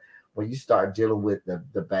 but when you start dealing with the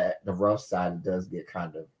rough side, it does get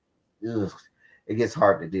kind of, it gets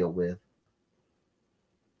hard to deal with.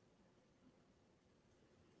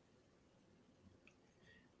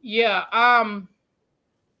 Yeah.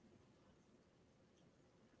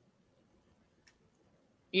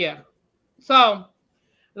 Yeah. So,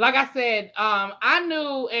 like I said, I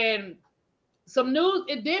knew, and some news.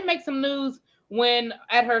 It did make some news when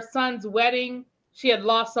at her son's wedding she had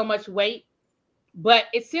lost so much weight, but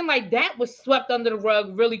it seemed like that was swept under the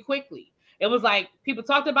rug really quickly. It was like people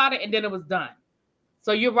talked about it and then it was done.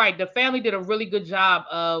 So you're right. The family did a really good job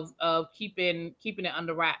of keeping it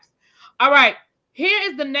under wraps. All right. Here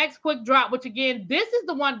is the next quick drop, which again, this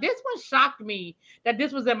one shocked me that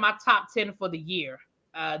this was in my top 10 for the year.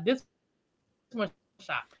 This one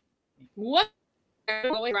shocked me. What?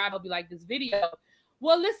 I'll be like this video.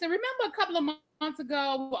 Well, listen, remember a couple of months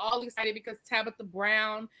ago, we were all excited because Tabitha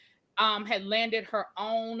Brown had landed her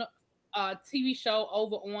own TV show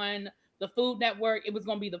over on the Food Network. It was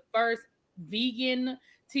going to be the first vegan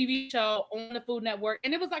TV show on the Food Network,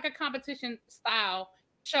 and it was like a competition style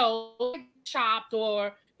show, like Chopped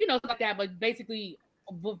or like that, but basically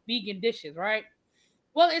vegan dishes, right?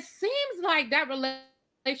 Well, it seems like that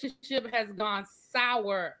relationship has gone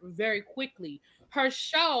sour very quickly. Her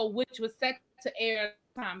show, which was set to air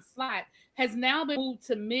time slot, has now been moved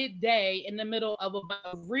to midday in the middle of a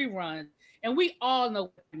rerun, and we all know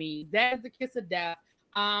what that means. That is the kiss of death.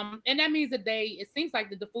 And that means that it seems like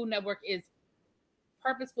the Food Network is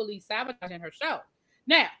purposefully sabotaging her show.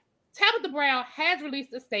 Now, Tabitha Brown has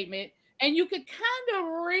released a statement, and you can kind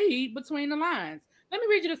of read between the lines. Let me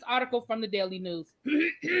read you this article from the Daily News.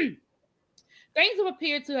 Things have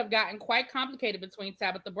appeared to have gotten quite complicated between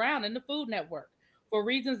Tabitha Brown and the Food Network. For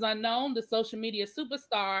reasons unknown, the social media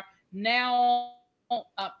superstar's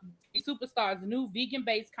new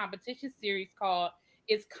vegan-based competition series called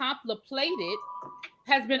It's Complicated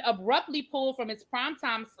has been abruptly pulled from its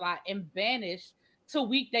primetime slot and banished to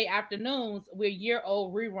weekday afternoons where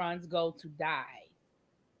year-old reruns go to die.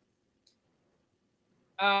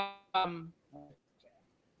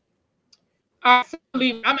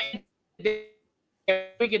 We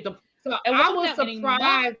get the. So I was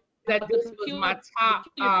surprised that this was my top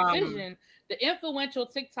decision. The influential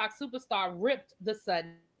TikTok superstar ripped the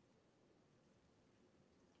sudden.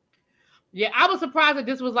 Yeah, I was surprised that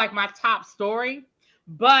this was like my top story.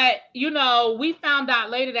 But, we found out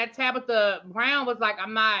later that Tabitha Brown was like,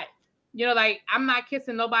 I'm not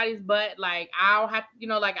kissing nobody's butt. Like, I don't have,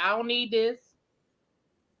 I don't need this.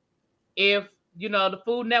 If, the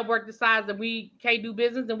Food Network decides that we can't do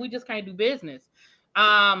business, then we just can't do business.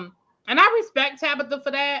 And I respect Tabitha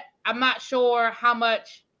for that. I'm not sure how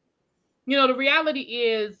much, the reality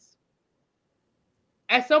is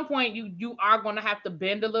at some point you are going to have to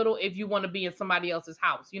bend a little if you want to be in somebody else's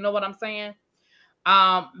house. You know what I'm saying?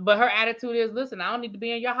 But her attitude is, listen, I don't need to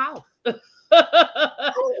be in your house.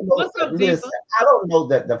 What's up, Diva? I don't know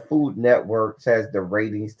that the Food Network has the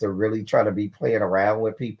ratings to really try to be playing around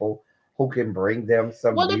with people who can bring them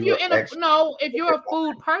some. Well, if you're a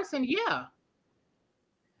food person, yeah.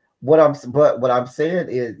 What I'm saying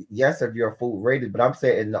is, yes, if you're food rated, but I'm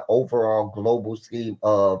saying in the overall global scheme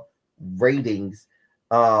of ratings,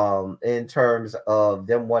 in terms of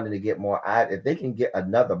them wanting to get more eyes, if they can get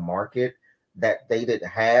another market that they didn't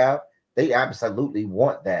have, they absolutely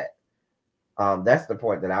want that. That's the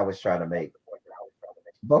point that I was trying to make.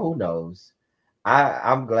 But who knows?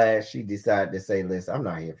 I'm glad she decided to say, listen, I'm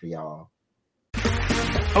not here for y'all.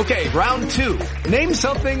 Okay, round two. Name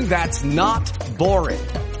something that's not boring.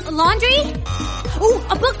 A laundry? Ooh,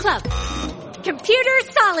 a book club. Computer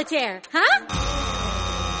solitaire, huh?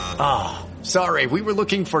 Ah, sorry, we were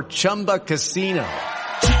looking for Chumba Casino.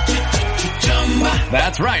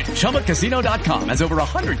 That's right. ChumbaCasino.com has over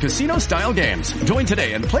 100 casino-style games. Join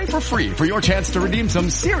today and play for free for your chance to redeem some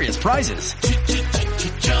serious prizes.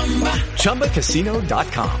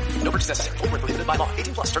 ChumbaCasino.com. No purchase necessary. Void where prohibited by law.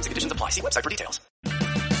 18+ terms and conditions apply. See website for details.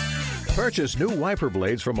 Purchase new wiper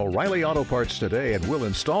blades from O'Reilly Auto Parts today and we'll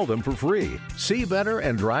install them for free. See better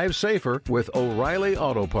and drive safer with O'Reilly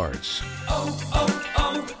Auto Parts.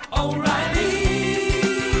 O'Reilly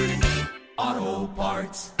Auto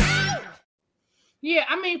Parts. Yeah,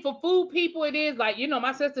 I mean, for food people, it is like,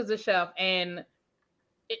 my sister's a chef, and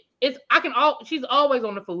she's always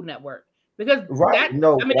on the Food Network because what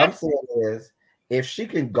I'm saying is, if she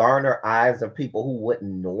can garner eyes of people who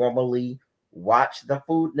wouldn't normally watch the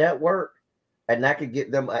Food Network, and that could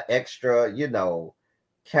get them an extra,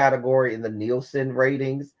 category in the Nielsen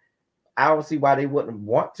ratings, I don't see why they wouldn't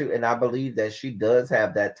want to. And I believe that she does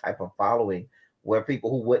have that type of following where people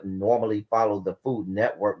who wouldn't normally follow the Food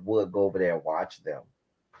Network would go over there and watch them.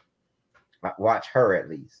 Watch her at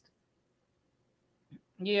least.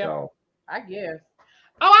 Yeah. So I guess.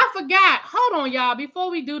 Oh, I forgot. Hold on, y'all. Before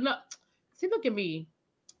we do see, look at me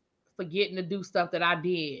forgetting to do stuff that I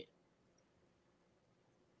did.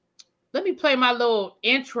 Let me play my little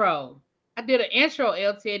intro. I did an intro,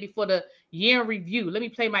 El Teddy, for the year in review. Let me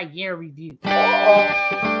play my year in review.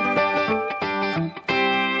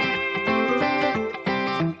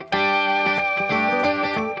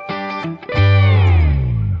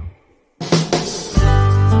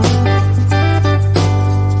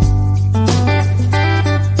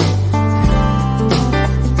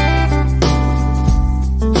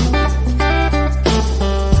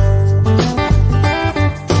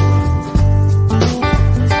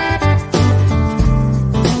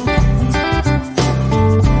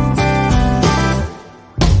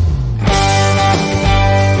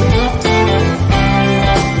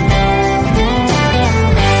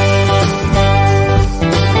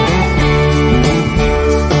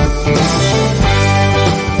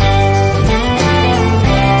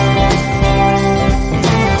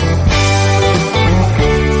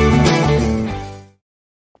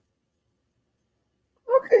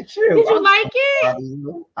 Did you like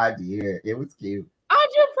it? I did. It was cute.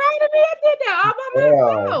 Aren't you proud of me? I did that all by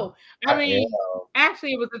myself. I mean,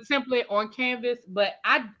 actually, it was a template on Canvas, but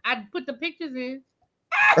I put the pictures in.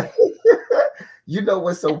 You know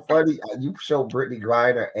what's so funny? You showed Brittany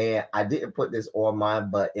Griner, and I didn't put this on mine,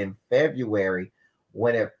 but in February,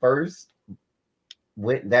 when it first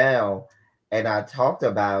went down, and I talked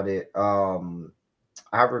about it,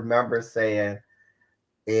 I remember saying,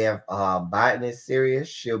 if Biden is serious,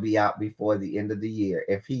 she'll be out before the end of the year.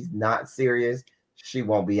 If he's not serious, she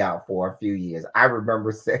won't be out for a few years. I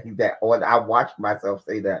remember saying that I watched myself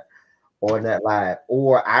say that on that live.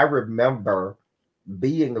 Or I remember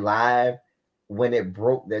being live when it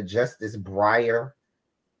broke that Justice Breyer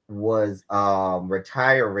was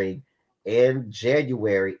retiring in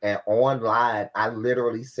January, and on live, I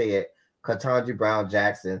literally said, Ketanji Brown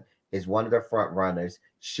Jackson is one of the front runners.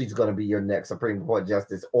 She's going to be your next Supreme Court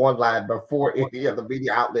justice online before any of the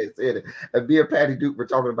media outlets said it. And me and Patty Duke were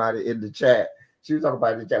talking about it in the chat. She was talking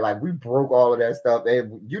about it in the chat. Like, we broke all of that stuff.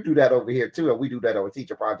 And you do that over here too. And we do that over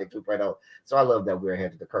Teacher Project 2.0. So I love that we're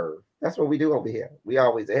ahead of the curve. That's what we do over here. We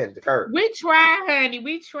always ahead of the curve. We try, honey.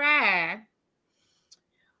 We try.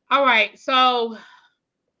 All right. So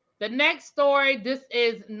the next story, this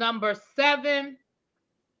is number 7.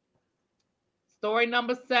 Story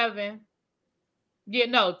number 7.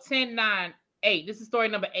 10, 9, 8. This is story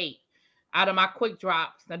number 8 out of my quick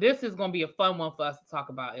drops. Now, this is going to be a fun one for us to talk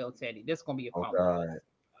about, El Teddy. This is going to be a fun one.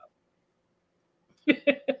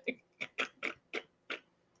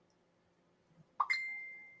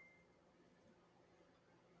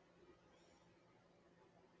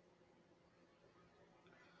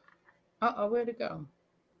 Uh-oh, where'd it go?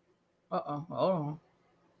 Uh-oh, hold on.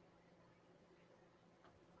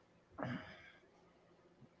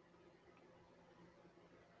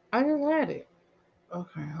 I just had it.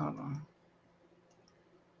 Okay, hold on.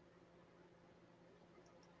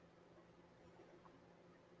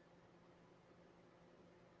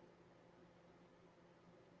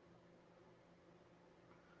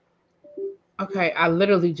 Okay, I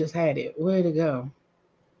literally just had it. Where'd it go?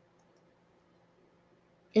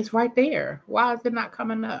 It's right there. Why is it not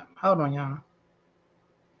coming up? Hold on, y'all.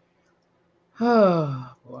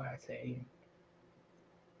 Oh, boy, I tell you.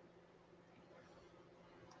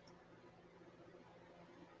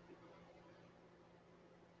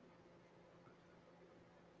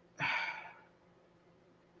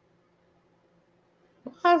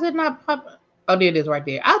 Why is it not popping? Oh, there it is right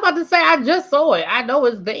there. I was about to say, I just saw it. I know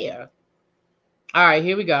it's there. All right,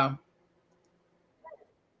 here we go.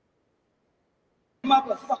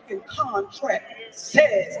 Motherfucking contract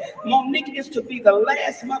says Monique is to be the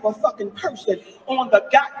last motherfucking person on the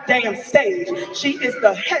goddamn stage. She is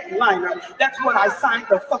the headliner. That's what I signed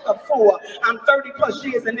the fuck up for. I'm 30 plus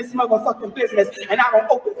years in this motherfucking business, and I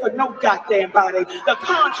don't open for no goddamn body. The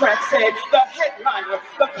contract said the headliner.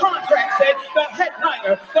 The contract said the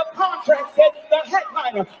headliner. The contract said the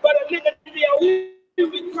headliner. But a nigga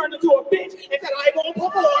you be turned into a bitch and said I won't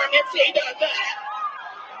perform if she does that.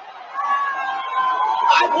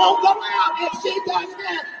 I won't go out if she does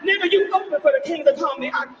that. Nigga, you open for the kings of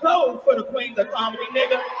comedy. I close for the queens of comedy,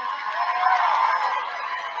 nigga.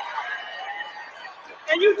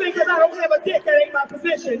 And you think because I don't have a dick, that ain't my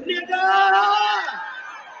position, nigga.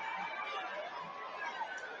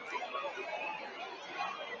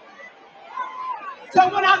 So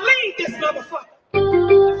when I leave this motherfucker,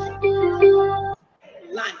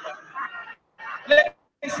 liner. Let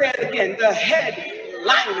me say it again, the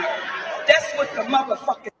headliner. That's what the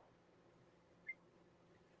motherfucker.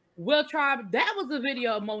 Well, Tribe, that was a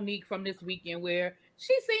video of Monique from this weekend where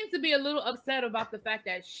she seems to be a little upset about the fact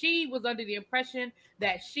that she was under the impression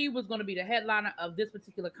that she was going to be the headliner of this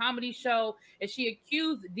particular comedy show. And she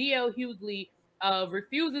accused D.L. Hughley of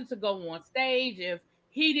refusing to go on stage if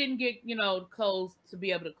he didn't get, closed to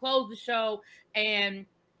be able to close the show. And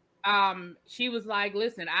she was like,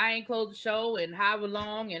 listen, I ain't closed the show and however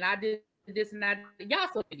long, and I did this and that. Y'all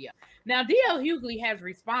saw the video. Now, D.L. Hughley has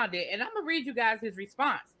responded, and I'm going to read you guys his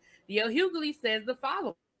response. D.L. Hughley says the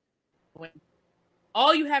following.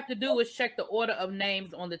 All you have to do is check the order of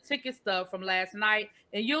names on the ticket stub from last night,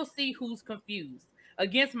 and you'll see who's confused.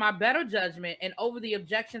 Against my better judgment and over the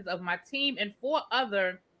objections of my team and four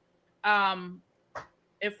other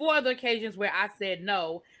occasions where I said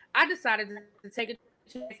no, I decided to take a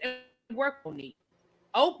chance and work on me.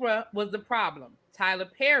 Oprah was the problem. Tyler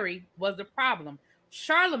Perry was the problem.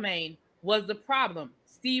 Charlemagne was the problem.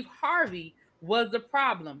 Steve Harvey was the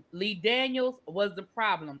problem. Lee Daniels was the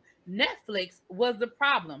problem. Netflix was the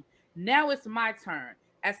problem. Now it's my turn.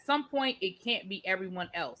 At some point, it can't be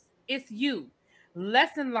everyone else. It's you.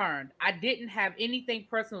 Lesson learned. I didn't have anything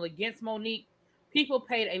personal against Monique. People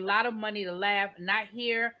paid a lot of money to laugh, not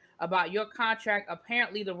hear about your contract.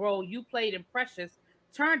 Apparently, the role you played in Precious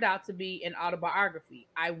turned out to be an autobiography.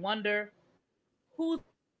 I wonder who's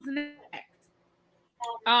next.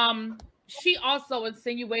 She also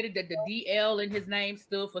insinuated that the DL in his name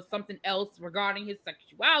stood for something else regarding his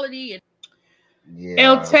sexuality. And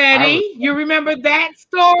El Teddy, you remember that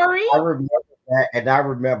story? I remember that, and I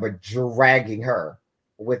remember dragging her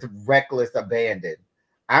with reckless abandon.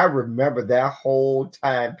 I remember that whole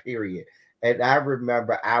time period, and I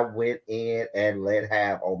remember I went in and let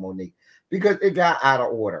have on Monique because it got out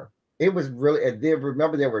of order. It was really, and then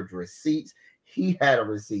remember there were receipts. He had a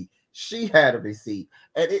receipt. She had a receipt,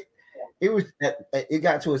 and it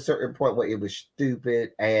got to a certain point where it was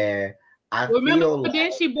stupid, and I feel but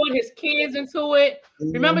then she brought his kids into it.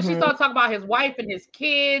 Remember, she started talking about his wife and his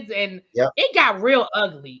kids, and it got real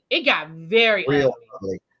ugly. It got very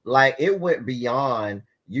ugly. Like it went beyond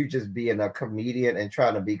you just being a comedian and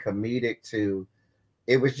trying to be comedic to.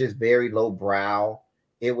 It was just very low brow.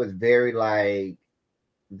 It was very like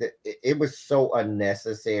it was so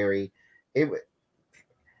unnecessary.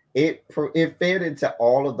 It fed into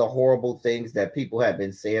all of the horrible things that people have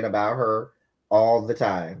been saying about her all the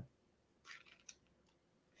time.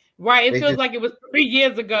 Right. It feels like it was 3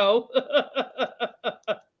 years ago.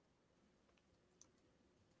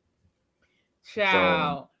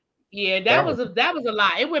 Child. Yeah, that was a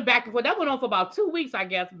lot. It went back and forth. That went on for about 2 weeks, I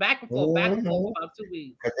guess. Back and forth for about 2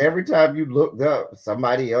 weeks. Because every time you looked up,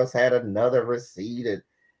 somebody else had another receipt, and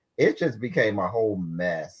it just became a whole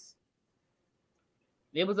mess.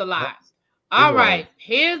 It was a lot. All right,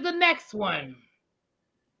 here's the next one.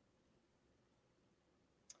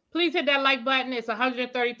 Please hit that like button. It's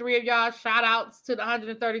 133 of y'all. Shout outs to the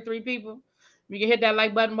 133 people. You can hit that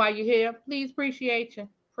like button while you're here. Please, appreciate you.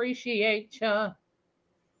 Appreciate you.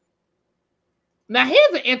 Now,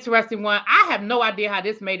 here's an interesting one. I have no idea how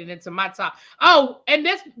this made it into my top. Oh, and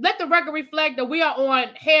let the record reflect that we are on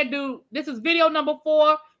hairdo. This is video number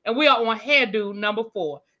 4, and we are on hairdo number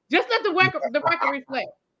 4. Just let the record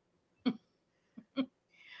reflect. All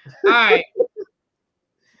right.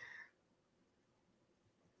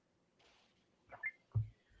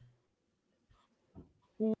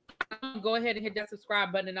 Go ahead and hit that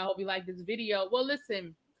subscribe button, and I hope you like this video. Well,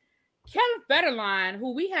 listen, Kevin Federline,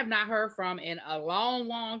 who we have not heard from in a long,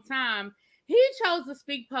 long time, he chose to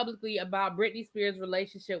speak publicly about Britney Spears'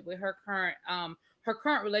 relationship with her current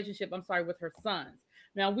relationship, with her sons.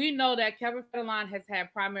 Now, we know that Kevin Federline has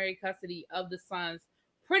had primary custody of the sons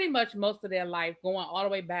pretty much most of their life, going all the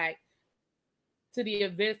way back to the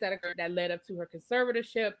events that occurred that led up to her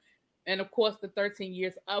conservatorship, and of course, the 13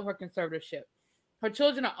 years of her conservatorship. Her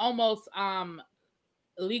children are almost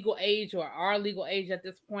legal age or are legal age at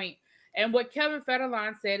this point. And what Kevin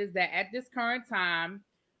Federline said is that at this current time,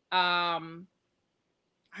 her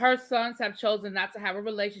sons have chosen not to have a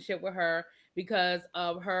relationship with her because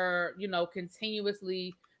of her,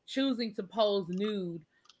 continuously choosing to pose nude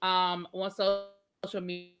on social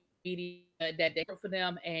media that they work for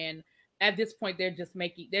them. And at this point, they're just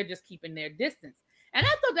keeping their distance. And I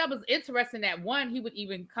thought that was interesting that one, he would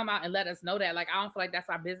even come out and let us know that. Like, I don't feel like that's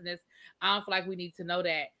our business. I don't feel like we need to know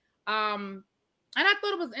that. And I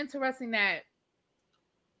thought it was interesting that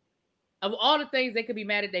of all the things they could be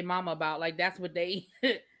mad at their mama about, like that's what they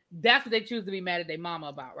choose to be mad at their mama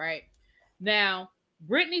about, right? Now,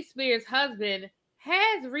 Britney Spears' husband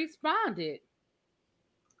has responded.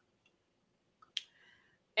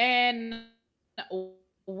 And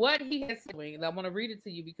what he has said, I want to read it to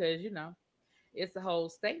you because, It's the whole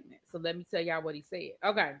statement. So let me tell y'all what he said.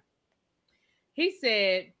 Okay. He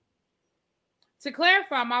said, to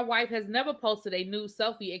clarify, my wife has never posted a nude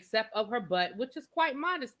selfie except of her butt, which is quite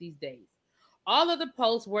modest these days. All of the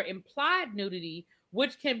posts were implied nudity,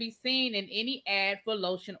 which can be seen in any ad for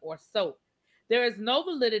lotion or soap. There is no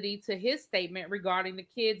validity to his statement regarding the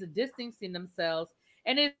kids distancing themselves,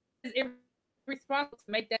 and it is irresponsible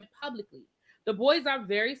to make that publicly. The boys are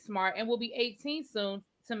very smart and will be 18 soon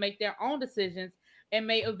to make their own decisions and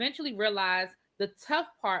may eventually realize the tough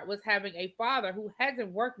part was having a father who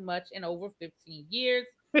hasn't worked much in over 15 years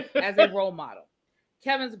as a role model.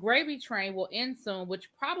 Kevin's gravy train will end soon, which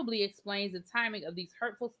probably explains the timing of these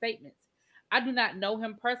hurtful statements. I do not know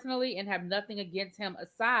him personally and have nothing against him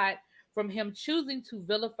aside from him choosing to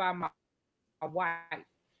vilify my wife.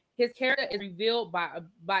 His character is revealed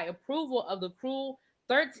by approval of the cruel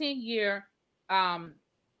 13-year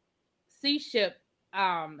sea ship,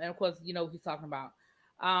 and of course, you know what he's talking about.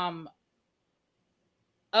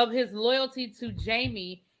 Of his loyalty to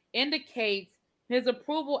Jamie indicates his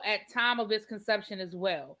approval at time of his conception as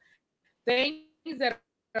well. Things that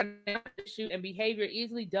are shoot and behavior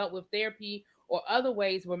easily dealt with therapy or other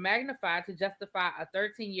ways were magnified to justify a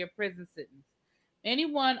 13-year prison sentence.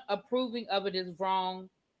 Anyone approving of it is wrong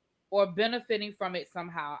or benefiting from it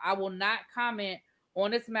somehow. I will not comment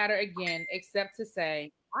on this matter again, except to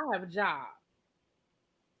say I have a job.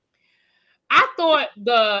 I thought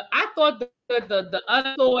the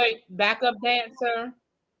unemployed backup dancer.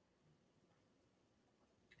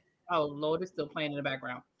 Oh Lord, it's still playing in the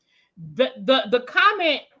background. The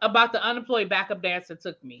comment about the unemployed backup dancer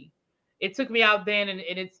took me. It took me out then, and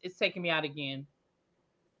it's taking me out again.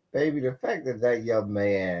 Baby, the fact that young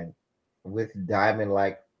man with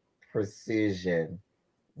diamond-like precision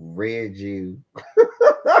read you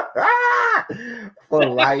for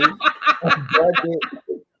life.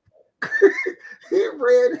 He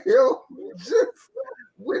read him just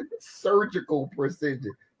with surgical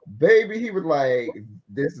precision. Baby, he was like,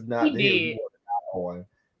 this is not the hill you want to die on.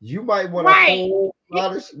 You might want a whole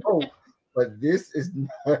lot of smoke, but this is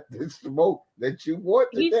not the smoke that you want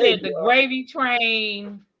today. He said the gravy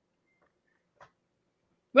train.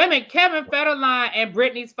 Wait a minute, Kevin Federline and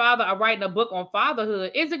Brittany's father are writing a book on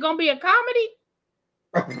fatherhood. Is it going to be a comedy?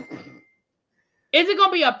 Is it going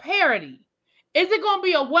to be a parody? Is it going to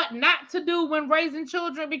be a what not to do when raising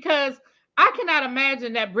children? Because I cannot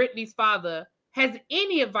imagine that Brittany's father has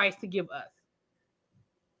any advice to give us.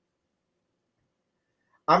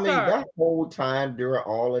 I mean, that whole time during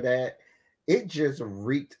all of that, it just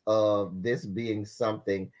reeked of this being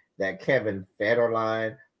something that Kevin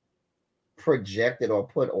Federline projected or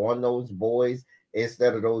put on those boys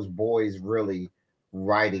instead of those boys really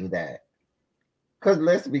writing that. Because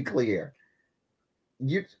let's be clear,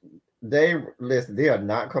 they are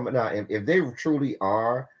not coming out. If they truly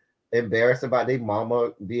are embarrassed about their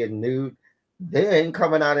mama being nude, they ain't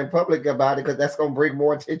coming out in public about it because that's gonna bring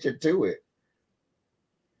more attention to it.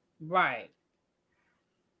 Right.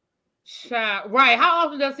 Child. Right. How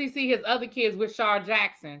often does he see his other kids with Shar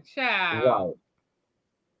Jackson? Child.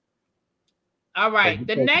 Right. All right.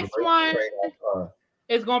 The next one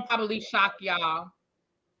is gonna probably shock y'all.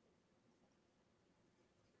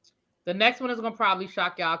 The next one is gonna probably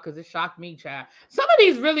shock y'all because it shocked me, child. Some of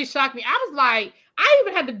these really shocked me. I was like, I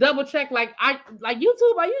even had to double check. Like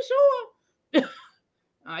YouTube, are you sure?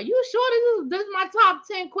 Are you sure this is my top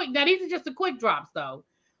 10 quick? Now these are just the quick drops though.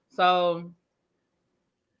 So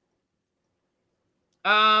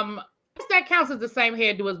that counts as the same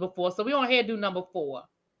hairdo as before. So we on hairdo number 4.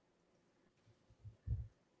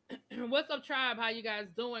 What's up, tribe? How you guys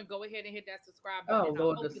doing? Go ahead and hit that subscribe button. Oh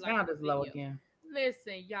Lord, the sound is low again.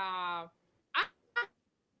 Listen, y'all. I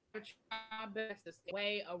try my best to stay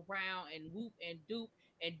way around and whoop and dupe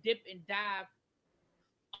and dip and dive.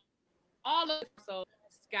 All of so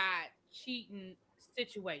Scott cheating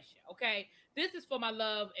situation. Okay, this is for my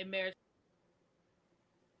love and marriage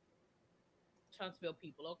Huntsville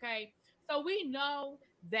people. Okay, so we know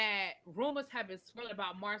that rumors have been swirling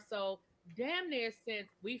about Marcel damn near since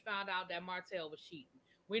we found out that Martell was cheating.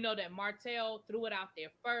 We know that Martell threw it out there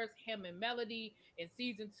first, him and Melody in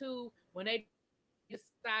season 2, when they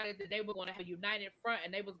decided that they were going to have a united front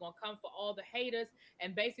and they was going to come for all the haters.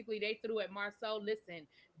 And basically they threw at Marcel, listen,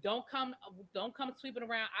 don't come sweeping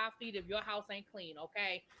around our feet if your house ain't clean,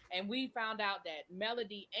 okay? And we found out that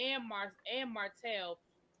Melody and Martell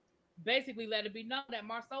basically let it be known that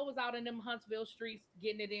Marcel was out in them Huntsville streets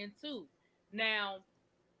getting it in too. Now,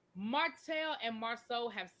 Martell and Marceau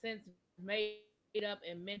have since made up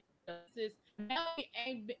and meant Melody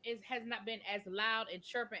has not been as loud and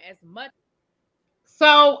chirping as much.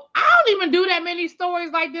 So I don't even do that many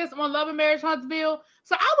stories like this on Love and Marriage Huntsville.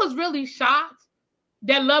 So I was really shocked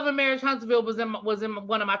that Love and Marriage Huntsville was in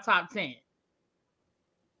one of my top 10.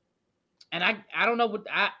 And I don't know what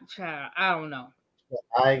I don't know.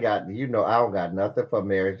 I ain't got, I don't got nothing for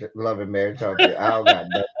marriage, Love and Marriage Huntsville. I don't got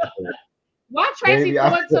nothing for it. Why Tracy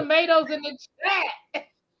throwing tomatoes in the chat?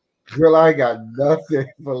 Girl, I ain't got nothing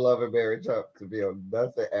for Love and Marriage Huntsville.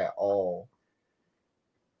 Nothing at all.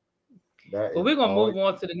 Well, we're gonna move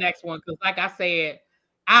on to the next one because, like I said,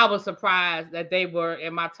 I was surprised that they were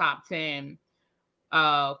in my top 10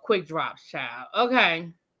 quick drops, child. Okay.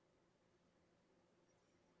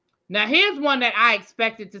 Now here's one that I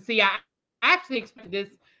expected to see. I actually expected this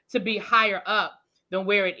to be higher up than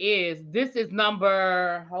where it is. This is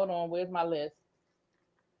number, hold on, where's my list?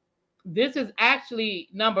 This is actually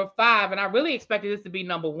number 5, and I really expected this to be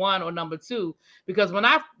number 1 or number 2 because when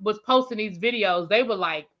I was posting these videos, they were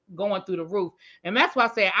like going through the roof. And that's why I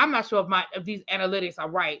say I'm not sure if these analytics are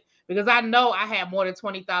right because I know I had more than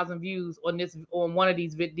 20,000 views on one of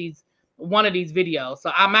these videos.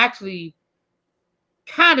 So I'm actually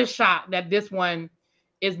kind of shocked that this one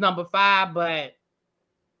is number 5, but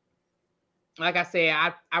like I said,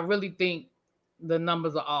 I really think the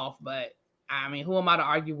numbers are off, but I mean, who am I to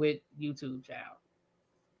argue with YouTube, child?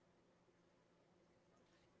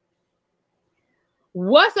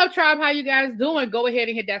 What's up, tribe? How you guys doing? Go ahead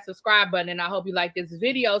and hit that subscribe button, and I hope you like this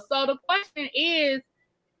video. So the question is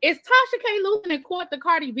Tasha K losing in court to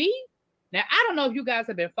Cardi B? Now, I don't know if you guys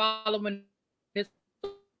have been following this,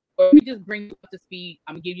 or we just bring you up to speed.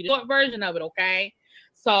 I'm going to give you the short version of it, okay?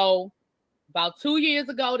 So about 2 years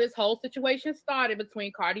ago, this whole situation started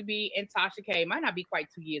between Cardi B and Tasha K. It might not be quite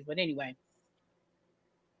 2 years, but anyway.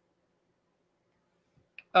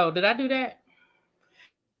 Oh, did I do that?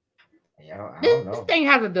 Yeah, I don't know. This thing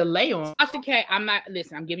has a delay on. Tasha K, I'm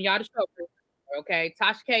giving y'all the show. Okay,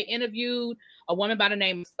 Tasha K interviewed a woman by the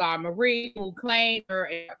name of Star Marie who claimed her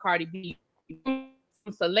and Cardi B.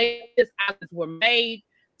 Salacious outlets were made.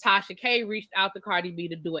 Tasha K reached out to Cardi B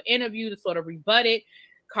to do an interview to sort of rebut it.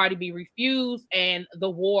 Cardi B refused, and the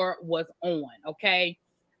war was on. Okay,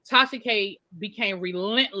 Tasha K became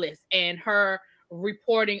relentless in her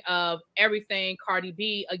reporting of everything Cardi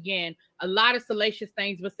B. Again, a lot of salacious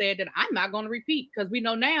things were said that I'm not going to repeat because we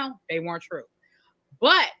know now they weren't true.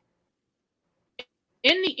 But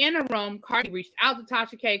in the interim, Cardi reached out to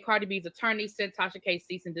Tasha K. Cardi B's attorney sent Tasha K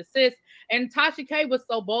cease and desist. And Tasha K was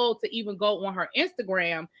so bold to even go on her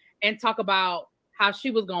Instagram and talk about how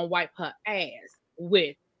she was going to wipe her ass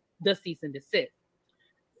with the cease and desist.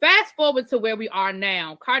 Fast forward to where we are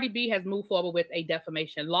now. Cardi B has moved forward with a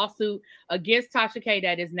defamation lawsuit against Tasha K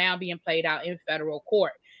that is now being played out in federal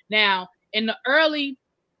court. Now, in the early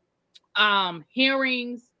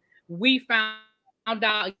hearings, we found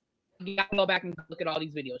out, you got to go back and look at all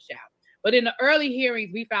these videos, child. But in the early hearings,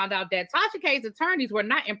 we found out that Tasha K's attorneys were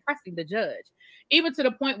not impressing the judge, even to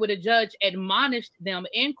the point where the judge admonished them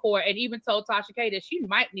in court and even told Tasha K that she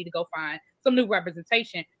might need to go find some new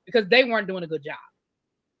representation because they weren't doing a good job.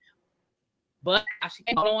 But she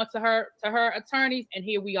came on to her attorneys, and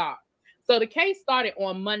here we are. So the case started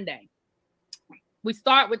on Monday. We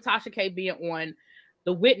start with Tasha K being on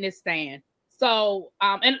the witness stand. So,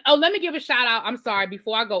 let me give a shout out. I'm sorry,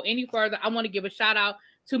 before I go any further, I want to give a shout out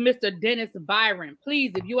to Mr. Dennis Byron.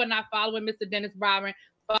 Please, if you are not following Mr. Dennis Byron.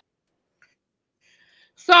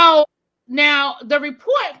 So now the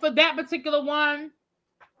report for that particular one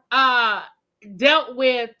dealt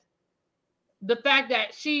with the fact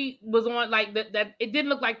that she was on that it didn't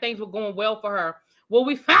look like things were going well for her. Well,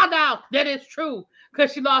 we found out that it's true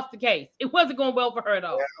because she lost the case. It wasn't going well for her at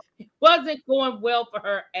all. Yeah. It wasn't going well for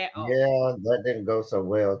her at all. Yeah, that didn't go so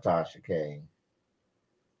well, Tasha K.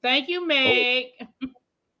 Thank you, Meg. Oh.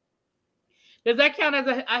 Does that count as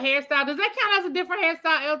a hairstyle? Does that count as a different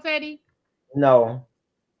hairstyle, El Teddy? No.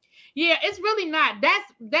 Yeah, it's really not.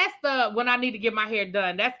 That's the when I need to get my hair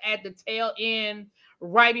done. That's at the tail end,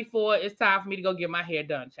 right before it's time for me to go get my hair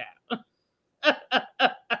done, child.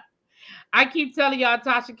 I keep telling y'all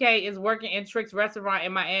Tasha K is working in Trick's restaurant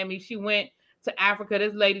in Miami. She went to Africa.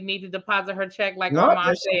 This lady needs to deposit her check like her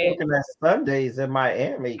mom said. Working at Sundays in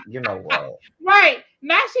Miami, you know what? Right.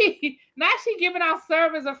 Now she giving out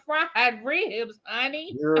service of fried ribs,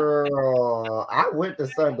 honey. Girl, I went to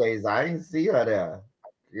Sundays. I didn't see her there.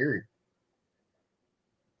 Weird.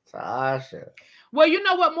 Tasha. Well, you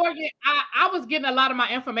know what, Morgan? I was getting a lot of my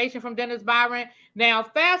information from Dennis Byron. Now,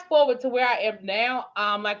 fast forward to where I am now,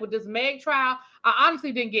 like with this Meg trial, I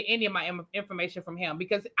honestly didn't get any of my information from him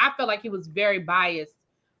because I felt like he was very biased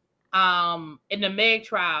in the Meg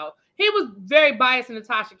trial. He was very biased in the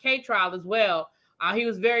Tasha K trial as well. He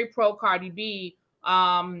was very pro Cardi B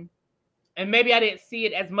And maybe I didn't see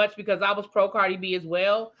it as much because I was pro Cardi B as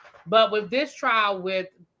well. But with this trial with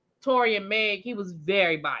Tory and Meg, he was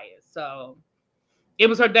very biased. So it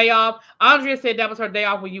was her day off. Andrea said that was her day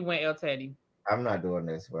off when you went, El Teddy. I'm not doing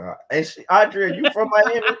this with her. And Andrea, you from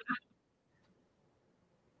Miami?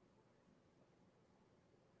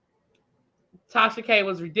 Tasha K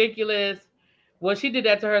was ridiculous. Well, she did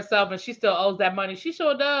that to herself and she still owes that money. She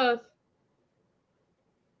sure does.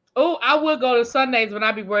 Oh, I would go to Sundays when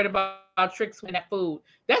I be worried about Trick sweating that food.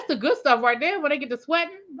 That's the good stuff right there. When they get to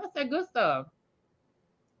sweating, that's that good stuff.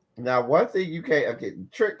 Now, one thing you can't, okay,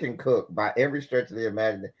 Trick can cook by every stretch of the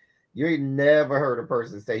imagination. You ain't never heard a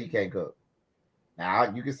person say he can't cook.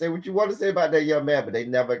 Now, you can say what you want to say about that young man, but they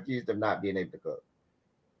never accused him not being able to cook.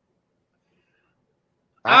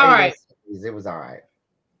 All right. It was all right.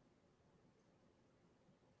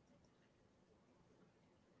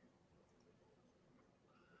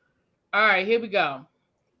 All right, here we go.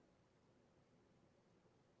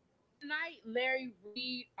 Tonight, Larry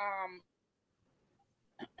Reid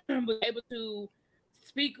was able to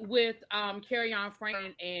speak with Kerrion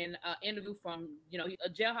Franklin in an interview from, a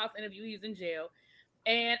jailhouse interview. He's in jail.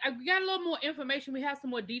 And I got a little more information. We have some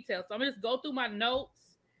more details. So I'm going to just go through my notes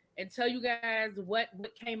and tell you guys what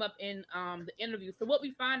came up in the interview. So what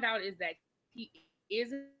we find out is that he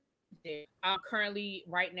is in jail currently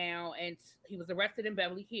right now, and he was arrested in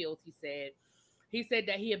Beverly Hills, he said. He said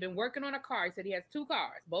that he had been working on a car. He said he has 2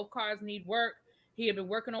 cars. Both cars need work. He had been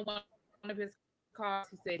working on one of his cars.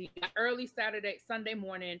 He said he got early Sunday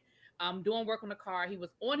morning doing work on the car. He was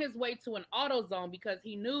on his way to an AutoZone because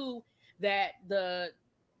he knew that the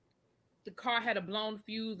car had a blown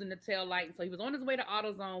fuse in the tail light. And so he was on his way to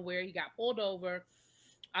AutoZone where he got pulled over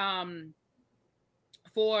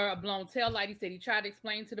for a blown tail light. He said he tried to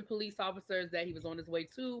explain to the police officers that he was on his way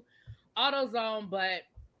to AutoZone, but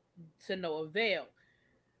to no avail.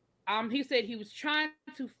 He said he was trying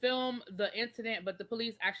to film the incident, but the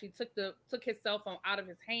police actually took his cell phone out of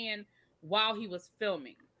his hand while he was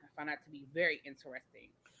filming. I found that to be very interesting.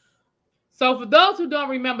 So for those who don't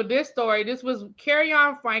remember this story, this was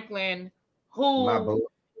Kerrion Franklin, who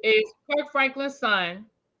is Kirk Franklin's son.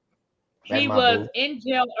 He was in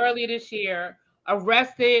jail earlier this year,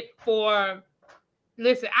 arrested for,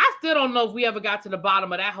 listen, I still don't know if we ever got to the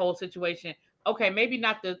bottom of that whole situation. Okay, maybe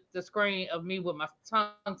not the screen of me with my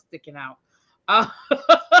tongue sticking out.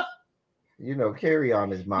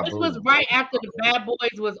 Kerrion is my This boo. was right after the Bad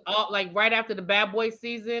Boys was right after the Bad Boys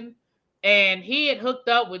season. And he had hooked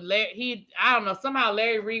up with Larry. I don't know, somehow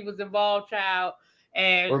Larry Reid was involved, child.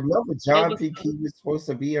 And remember John P. Key was supposed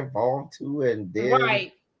to be involved too, and then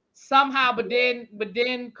right somehow, but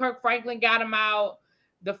then Kirk Franklin got him out.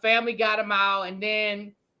 The family got him out, and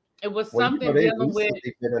then it was something dealing with.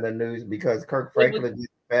 Been in the news because Kirk Franklin did the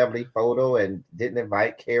family photo and didn't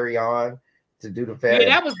invite Kerrion to do the family.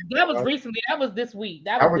 Yeah, that was recently. That was this week.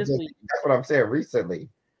 That was this week. That's what I'm saying. Recently.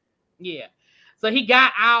 Yeah. So he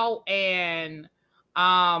got out, and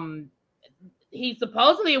he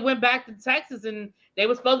supposedly went back to Texas, and they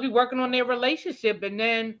were supposed to be working on their relationship. And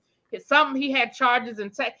then he had charges in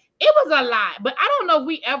Texas. It was a lot, but I don't know if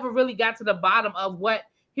we ever really got to the bottom of what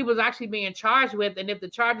he was actually being charged with, and if the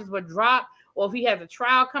charges were dropped, or if he has a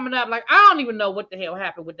trial coming up. Like, I don't even know what the hell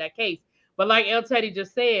happened with that case. But like El Teddy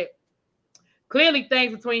just said, clearly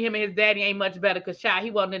things between him and his daddy ain't much better because he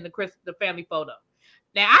wasn't in the family photo.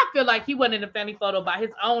 Now, I feel like he wasn't in the family photo by his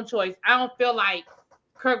own choice. I don't feel like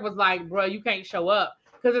Kirk was like, bro, you can't show up.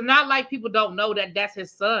 Because it's not like people don't know that that's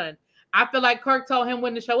his son. I feel like Kirk told him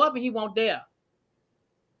when to show up and he won't dare.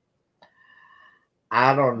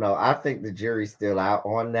 I don't know. I think the jury's still out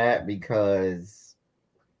on that because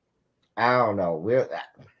I don't know.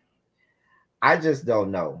 I just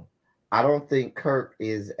don't know. I don't think Kirk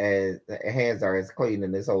is hands are as clean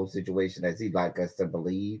in this whole situation as he'd like us to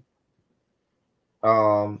believe.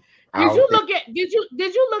 Did you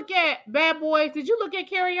look at Bad Boys? Did you look at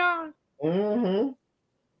Kerrion? Mm-hmm.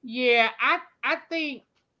 Yeah, I think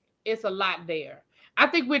it's a lot there. I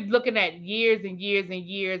think we're looking at years and years and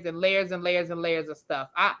years and layers and layers and layers of stuff.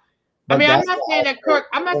 I'm not saying that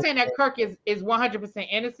Kirk is 100%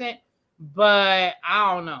 innocent, but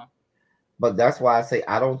I don't know. But that's why I say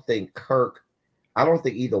I don't think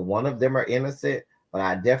either one of them are innocent. But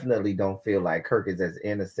I definitely don't feel like Kirk is as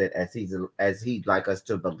innocent as he'd like us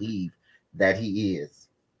to believe that he is.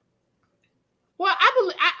 Well,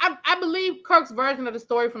 I believe Kirk's version of the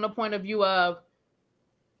story from the point of view of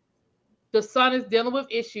the son is dealing with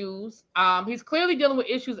issues. He's clearly dealing with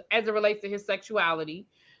issues as it relates to his sexuality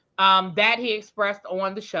that he expressed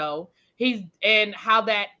on the show. And how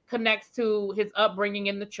that connects to his upbringing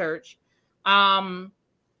in the church.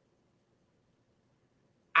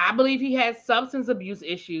 I believe he has substance abuse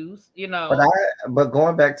issues, you know. But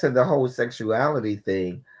going back to the whole sexuality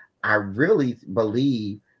thing, I really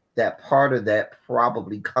believe that part of that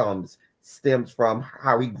probably stems from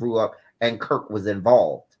how he grew up and Kirk was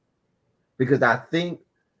involved. Because I think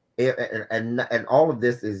and all of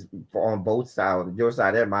this is on both sides, your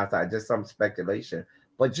side and my side, just some speculation.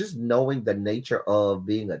 But just knowing the nature of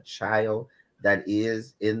being a child that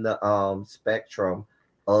is in the spectrum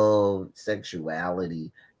of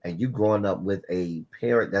sexuality, and you growing up with a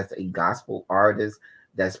parent that's a gospel artist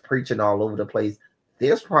that's preaching all over the place,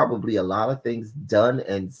 there's probably a lot of things done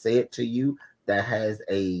and said to you that has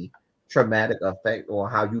a traumatic effect on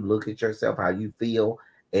how you look at yourself, how you feel,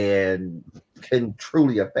 and can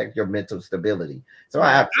truly affect your mental stability. So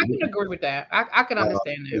I can agree with that. I can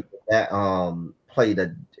understand that played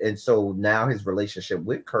and so now his relationship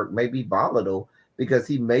with Kirk may be volatile because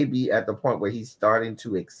he may be at the point where he's starting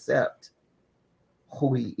to accept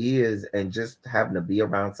who he is, and just having to be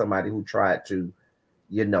around somebody who tried to,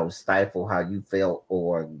 stifle how you felt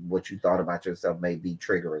or what you thought about yourself may be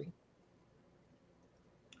triggering.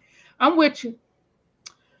 I'm with you.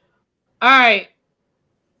 All right.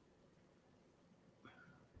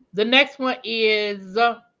 The next one is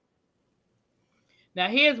now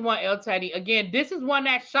here's one, El Teddy. Again, this is one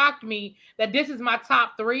that shocked me that this is my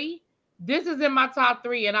top 3. This is in my top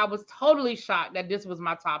 3, and I was totally shocked that this was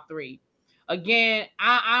my top 3. Again,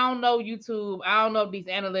 I don't know YouTube. I don't know if these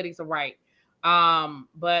analytics are right.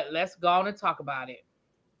 But let's go on and talk about it.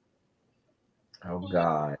 Oh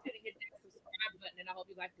God. Hit that subscribe button, and I hope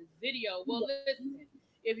you like this video. Well, listen,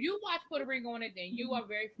 if you watch Put a Ring on It, then you are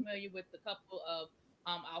very familiar with the couple of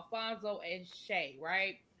Alfonso and Shay,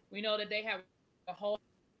 right? We know that they have a whole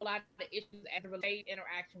lot of issues as it relates to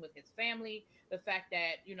interaction with his family. The fact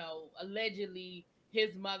that, allegedly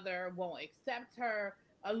his mother won't accept her.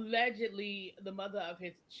 Allegedly, the mother of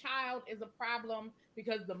his child is a problem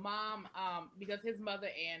because because his mother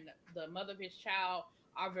and the mother of his child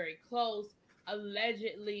are very close.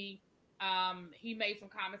 Allegedly, he made some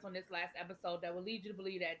comments on this last episode that will lead you to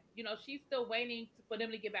believe that, she's still waiting for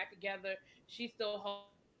them to get back together. She's still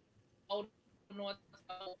holding on to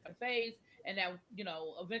her phase, and that,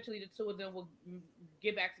 eventually the two of them will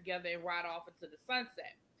get back together and ride off into the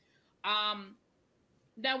sunset.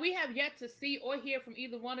 Now, we have yet to see or hear from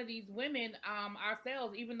either one of these women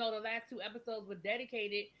ourselves, even though the last 2 episodes were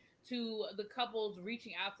dedicated to the couples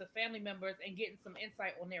reaching out to family members and getting some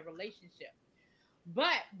insight on their relationship.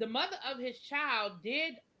 But the mother of his child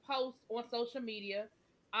did post on social media,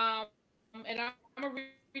 and I'm going to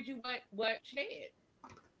read you what she said.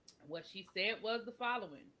 What she said was the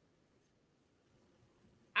following.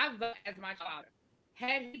 I vote as my father.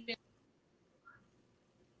 Had he been...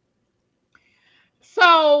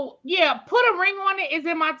 So, yeah, Put a Ring on It is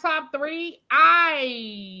in my top 3.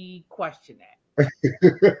 I question that.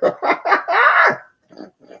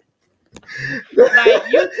 Like,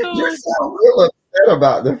 YouTube... You sound real upset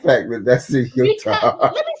about the fact that that's in your top.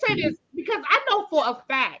 Let me say this, because I know for a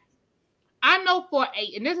fact, and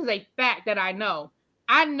this is a fact that I know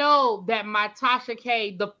that my Tasha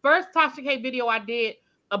K, the first Tasha K video I did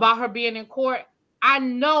about her being in court, I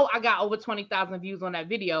know I got over 20,000 views on that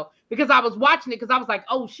video because I was watching it because I was like,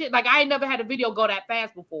 oh shit, like I ain't never had a video go that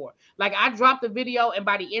fast before. Like I dropped the video and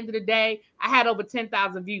by the end of the day, I had over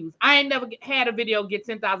 10,000 views. I ain't never had a video get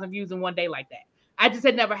 10,000 views in one day like that. I just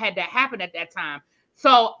had never had that happen at that time.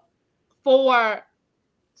 So for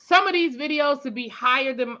some of these videos to be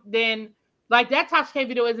higher than like that Tasha K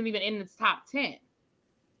video isn't even in its top 10.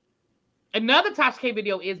 Another Tasha K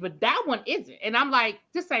video is, but that one isn't. And I'm like,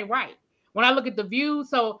 this ain't right. When I look at the views,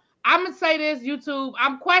 so I'm going to say this, YouTube,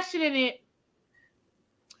 I'm questioning it.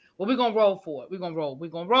 Well, we're going to roll for it. We're going to roll.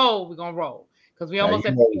 Because we almost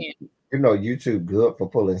at the end. YouTube good for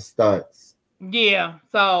pulling stunts. Yeah.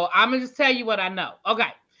 So I'm going to just tell you what I know.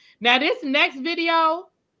 Okay. Now, this next video,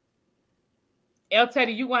 El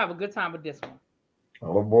Teddy, you're going to have a good time with this one.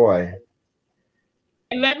 Oh, boy.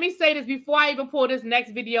 And let me say this before I even pull this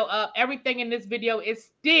next video up. Everything in this video is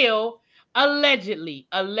still... Allegedly.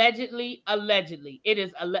 It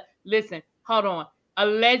is listen, hold on.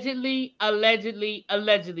 Allegedly,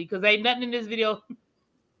 because ain't nothing in this video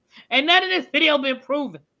been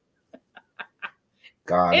proven.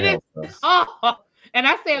 God it help is us. all, and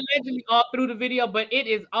I say allegedly all through the video, but it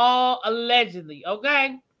is all allegedly,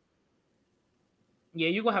 okay? Yeah,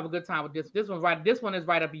 you're gonna have a good time with this. This one is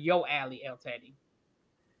right up your alley, El Teddy.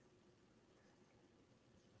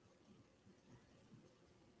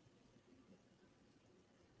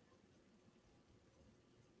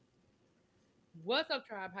 What's up,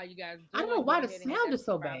 tribe? How you guys doing? I don't know why the sound is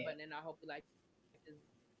so bad. And I hope you like this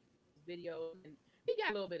video. And he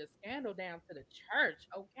got a little bit of scandal down to the church,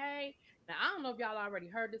 okay? Now, I don't know if y'all already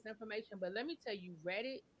heard this information, but let me tell you,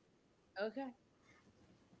 Reddit, okay,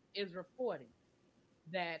 is reporting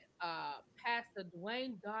that Pastor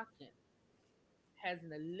Dwayne Dawkins has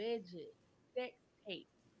an alleged sex tape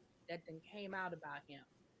that then came out about him.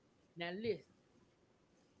 Now, listen,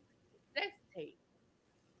 the sex tape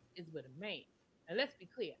is with a man. And let's be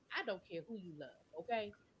clear, I don't care who you love,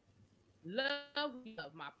 okay? Love who you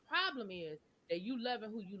love. My problem is that you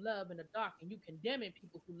loving who you love in the dark and you condemning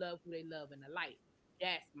people who love who they love in the light.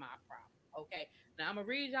 That's my problem. Okay. Now I'm gonna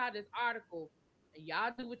read y'all this article and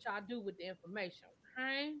y'all do what y'all do with the information.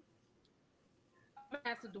 Okay.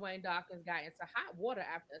 Master Dwayne Dawkins got into hot water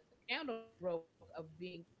after a scandal broke of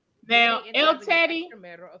being now El Teddy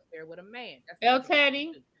extramarital affair with a man. That's El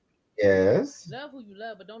Teddy. Yes. Love who you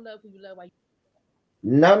love, but don't love who you love while you.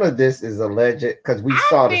 None of this is alleged because we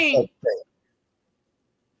saw the subject.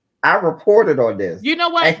 I reported on this. You know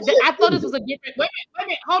what? I thought this was a different. Wait a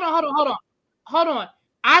minute. Hold on.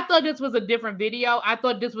 I thought this was a different video. I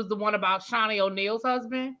thought this was the one about Shawnee O'Neal's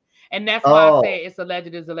husband, and that's why I said it's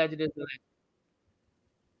alleged.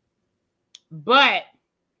 But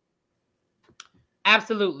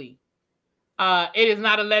absolutely, it is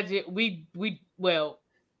not alleged.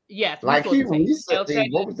 Yes. Like he recently,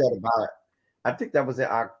 what was that about? I think that was in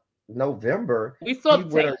November. We saw the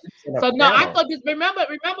tape. So no, I thought this. Remember,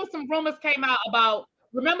 some rumors came out about.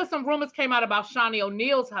 Shawnee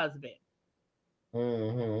O'Neal's husband.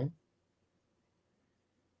 Mm-hmm.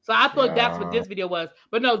 So I thought that's what this video was,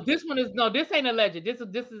 but no, this one is no. This ain't alleged. This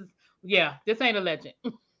ain't alleged. This ain't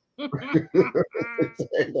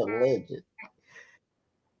alleged.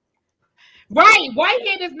 Right,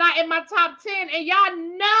 Whitehead is not in my top 10, and y'all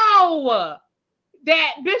know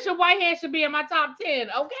that Bishop Whitehead should be in my top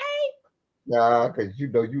 10, okay? Nah, because you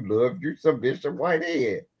know you love you some Bishop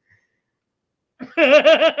Whitehead.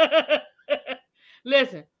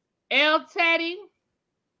 Listen, El Teddy,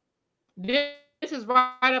 this is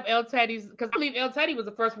right up El Teddy's, because I believe El Teddy was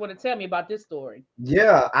the first one to tell me about this story.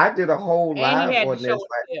 Yeah, I did a whole live on this.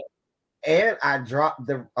 And I dropped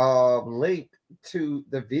the link to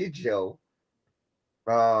the video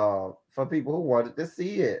for people who wanted to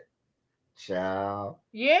see it. Child.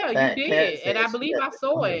 Yeah, you did. And I believe I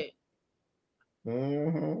saw it.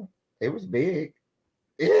 Mm-hmm. It was big.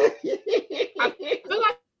 I feel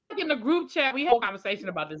like in the group chat, we had a conversation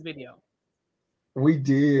about this video. We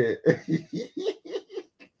did.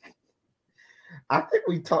 I think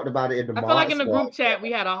we talked about it in the I feel like in the group chat,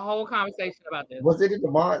 we had a whole conversation about this. Was it in the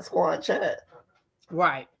Mod Squad chat?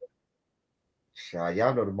 Right. Sure,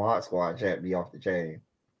 y'all know the Mod Squad chat be off the chain.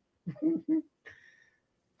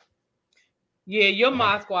 Yeah, your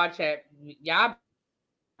Mod Squad chat, y'all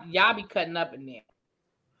be cutting up in there.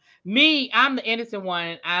 Me, I'm the innocent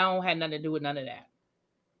one. I don't have nothing to do with none of that.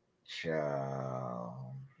 Sure.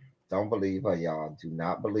 Don't believe her, y'all. Do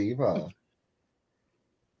not believe her.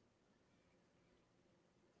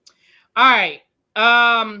 All right.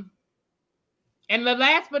 And the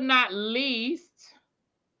last but not least,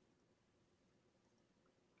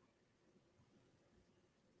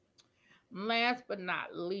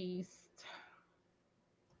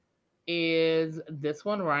 is this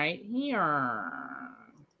one right here. I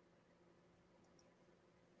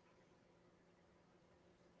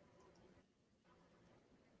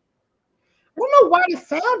don't know why the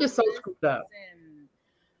sound is so screwed up.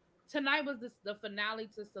 Tonight was the finale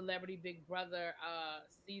to Celebrity Big Brother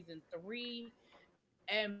season 3.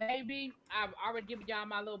 And maybe I've already given y'all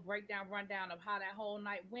my little rundown of how that whole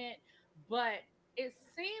night went. But it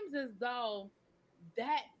seems as though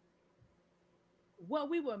that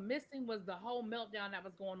what we were missing was the whole meltdown that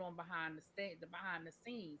was going on behind the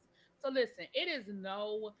scenes. So listen, it is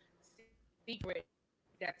no secret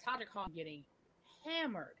that Todrick Hall is getting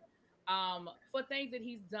hammered for things that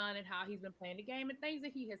he's done and how he's been playing the game and things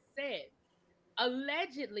that he has said.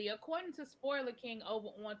 Allegedly, according to Spoiler King over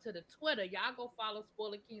onto the Twitter, y'all go follow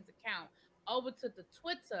Spoiler King's account over to the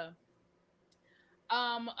Twitter.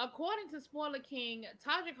 According to Spoiler King,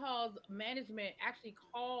 Todrick Hall's management actually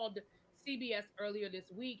called CBS earlier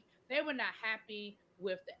this week. They were not happy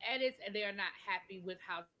with the edits and they are not happy with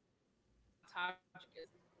how Todrick is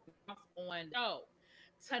on the show.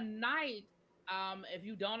 Tonight, if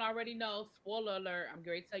you don't already know, spoiler alert, I'm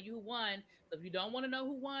going to tell you who won. So if you don't want to know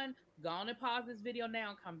who won, go on and pause this video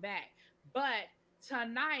now and come back. But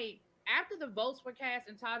tonight, after the votes were cast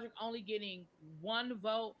and Todrick only getting one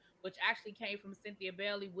vote, which actually came from Cynthia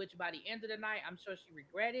Bailey, which by the end of the night, I'm sure she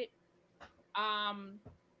regretted.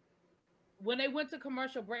 When they went to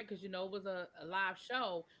commercial break, because it was a live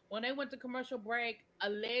show, when they went to commercial break,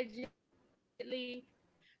 allegedly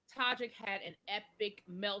Todrick had an epic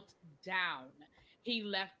meltdown. He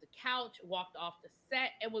left the couch, walked off the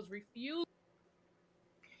set, and was refused.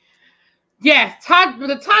 Yes,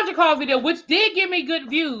 the Todrick Hall video, which did give me good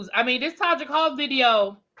views. I mean, this Todrick Hall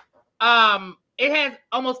video, it has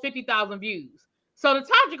almost 50,000 views. So the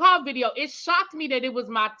Todrick Hall video, it shocked me that it was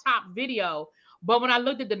my top video. But when I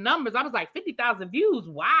looked at the numbers, I was like, 50,000 views.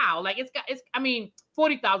 Wow. Like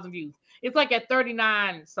 40,000 views. It's like at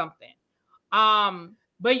 39 something.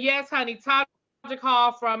 But yes, honey, Todrick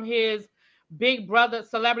Hall from his Big Brother,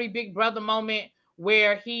 celebrity Big Brother moment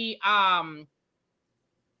where he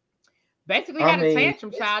basically had a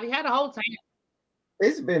tantrum, child. He had a whole tantrum.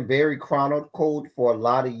 It's been very chronicled for a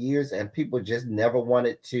lot of years, and people just never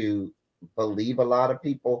wanted to believe, a lot of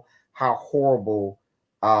people, how horrible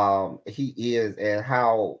he is and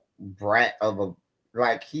how brat of a,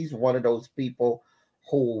 like, he's one of those people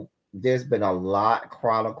who there's been a lot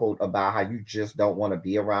chronicled about how you just don't want to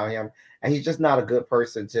be around him, and he's just not a good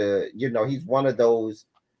person to, he's one of those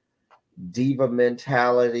diva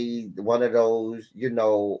mentality, one of those,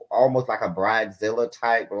 almost like a bridezilla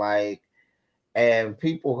type, like, and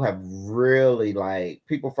people have really, like,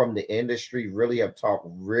 people from the industry really have talked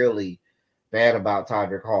really bad about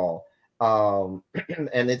Todrick Hall.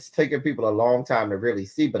 And it's taken people a long time to really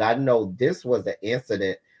see, but I know this was an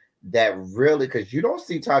incident that really, because you don't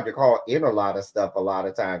see Todrick Hall in a lot of stuff a lot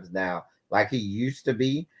of times now, like he used to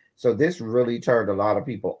be. So this really turned a lot of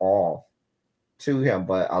people off to him,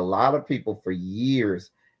 but a lot of people for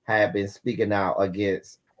years have been speaking out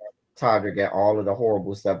against Todrick and all of the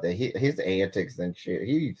horrible stuff that his antics and shit.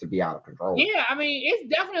 He used to be out of control. Yeah, I mean, it's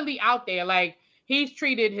definitely out there. Like, he's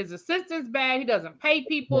treated his assistants bad. He doesn't pay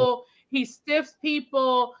people. He stiffs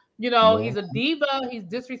people. He's a diva. He's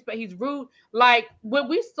disrespect. He's rude. Like, what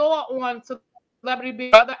we saw on Celebrity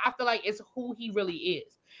Big Brother, I feel like it's who he really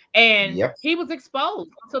is. And he was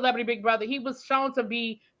exposed on Celebrity Big Brother. He was shown to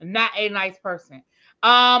be not a nice person.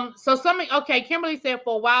 Kimberly said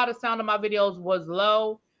for a while the sound of my videos was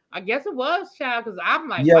low. I guess it was, child, because I'm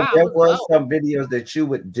like, wow, there was some videos that you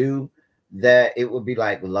would do that it would be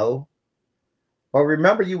like low. But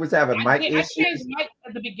remember, you was having mic issues. I changed mic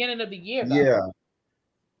at the beginning of the year, though.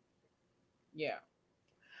 Yeah.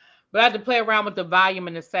 But I had to play around with the volume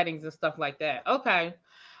and the settings and stuff like that. Okay.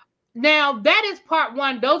 Now, that is part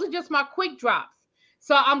one. Those are just my quick drops.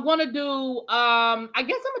 So I'm going to do, I guess I'm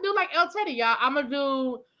going to do like El Teddy, y'all. I'm going to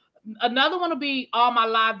do, another one will be all my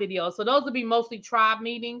live videos. So those will be mostly tribe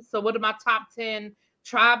meetings. So what are my top 10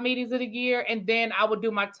 tribe meetings of the year? And then I would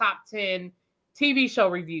do my top 10 TV show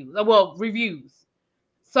reviews. Well, reviews.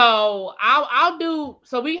 So I'll do,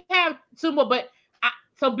 so we have two more, but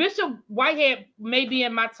so Bishop Whitehead may be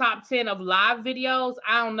in my top 10 of live videos.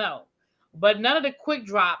 I don't know. But none of the quick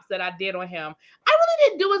drops that I did on him. I really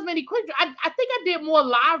didn't do as many quick drops. I think I did more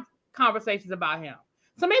live conversations about him.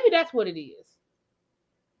 So maybe that's what it is.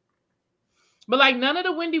 But like none of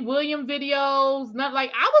the Wendy Williams videos, not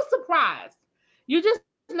like, I was surprised. You just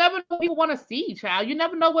never know what people want to see, child. You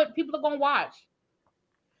never know what people are going to watch.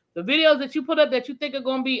 The videos that you put up that you think are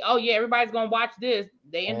going to be, oh yeah, everybody's going to watch this.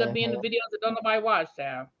 They end up being the videos that don't nobody watch,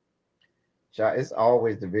 child. Child, it's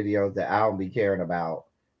always the videos that I don't be caring about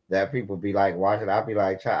that people be like watching. I'll be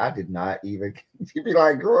like, child, I did not even. You be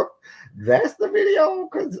like, girl, that's the video?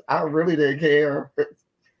 Because I really didn't care.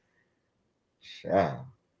 Child.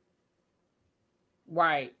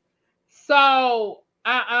 Right. So,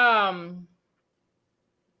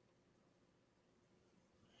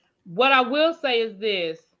 what I will say is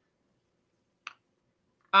this.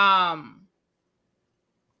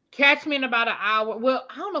 Catch me in about an hour. Well,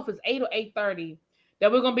 I don't know if it's 8 or 8:30 that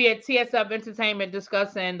we're going to be at TSF Entertainment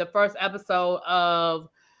discussing the first episode of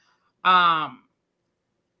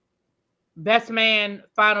Best Man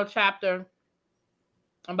final chapter.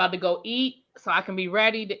 I'm about to go eat so I can be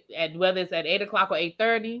ready at whether it's at 8 o'clock or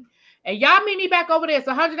 8:30. And y'all meet me back over there. It's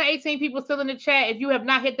 118 people still in the chat. If you have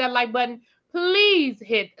not hit that like button, please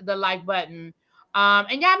hit the like button.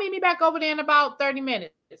 And y'all meet me back over there in about 30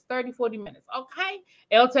 minutes. It's 30, 40 minutes. Okay.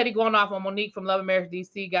 El Teddy going off on Monique from Love and Marriage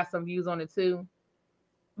DC. Got some views on it too.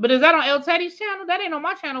 But is that on El Teddy's channel? That ain't on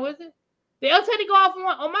my channel, is it? Did El Teddy go off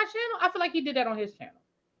on my channel? I feel like he did that on his channel.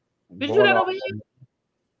 Did you do that over here?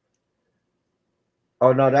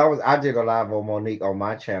 Oh no, I did a live on Monique on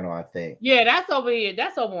my channel, I think. Yeah, that's over here.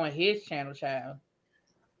 That's over on his channel, child.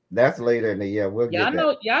 That's later in the year. Y'all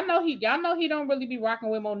know he don't really be rocking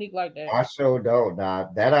with Monique like that. I sure don't. Nah,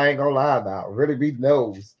 that I ain't gonna lie about. Really be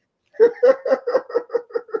knows.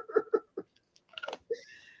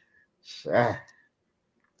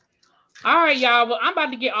 All right, y'all. Well, I'm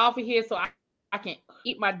about to get off of here so I can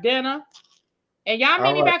eat my dinner. And y'all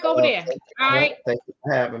meet me All right, back over there. All right. Thank you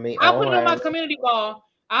for having me. I'll put it on my community wall.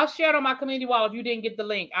 I'll share it on my community wall if you didn't get the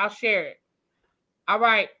link. I'll share it. All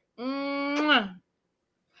right. Mwah.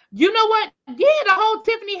 You know what? Yeah, the whole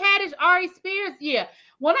Tiffany Haddish, Ari Spears. Yeah.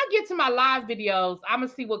 When I get to my live videos, I'm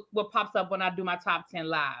gonna see what pops up when I do my top 10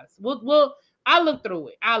 lives. I'll look through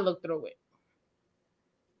it.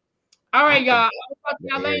 All right, y'all. I'll talk to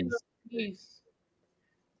y'all later. Peace.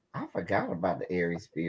 I forgot about the Aries Spears.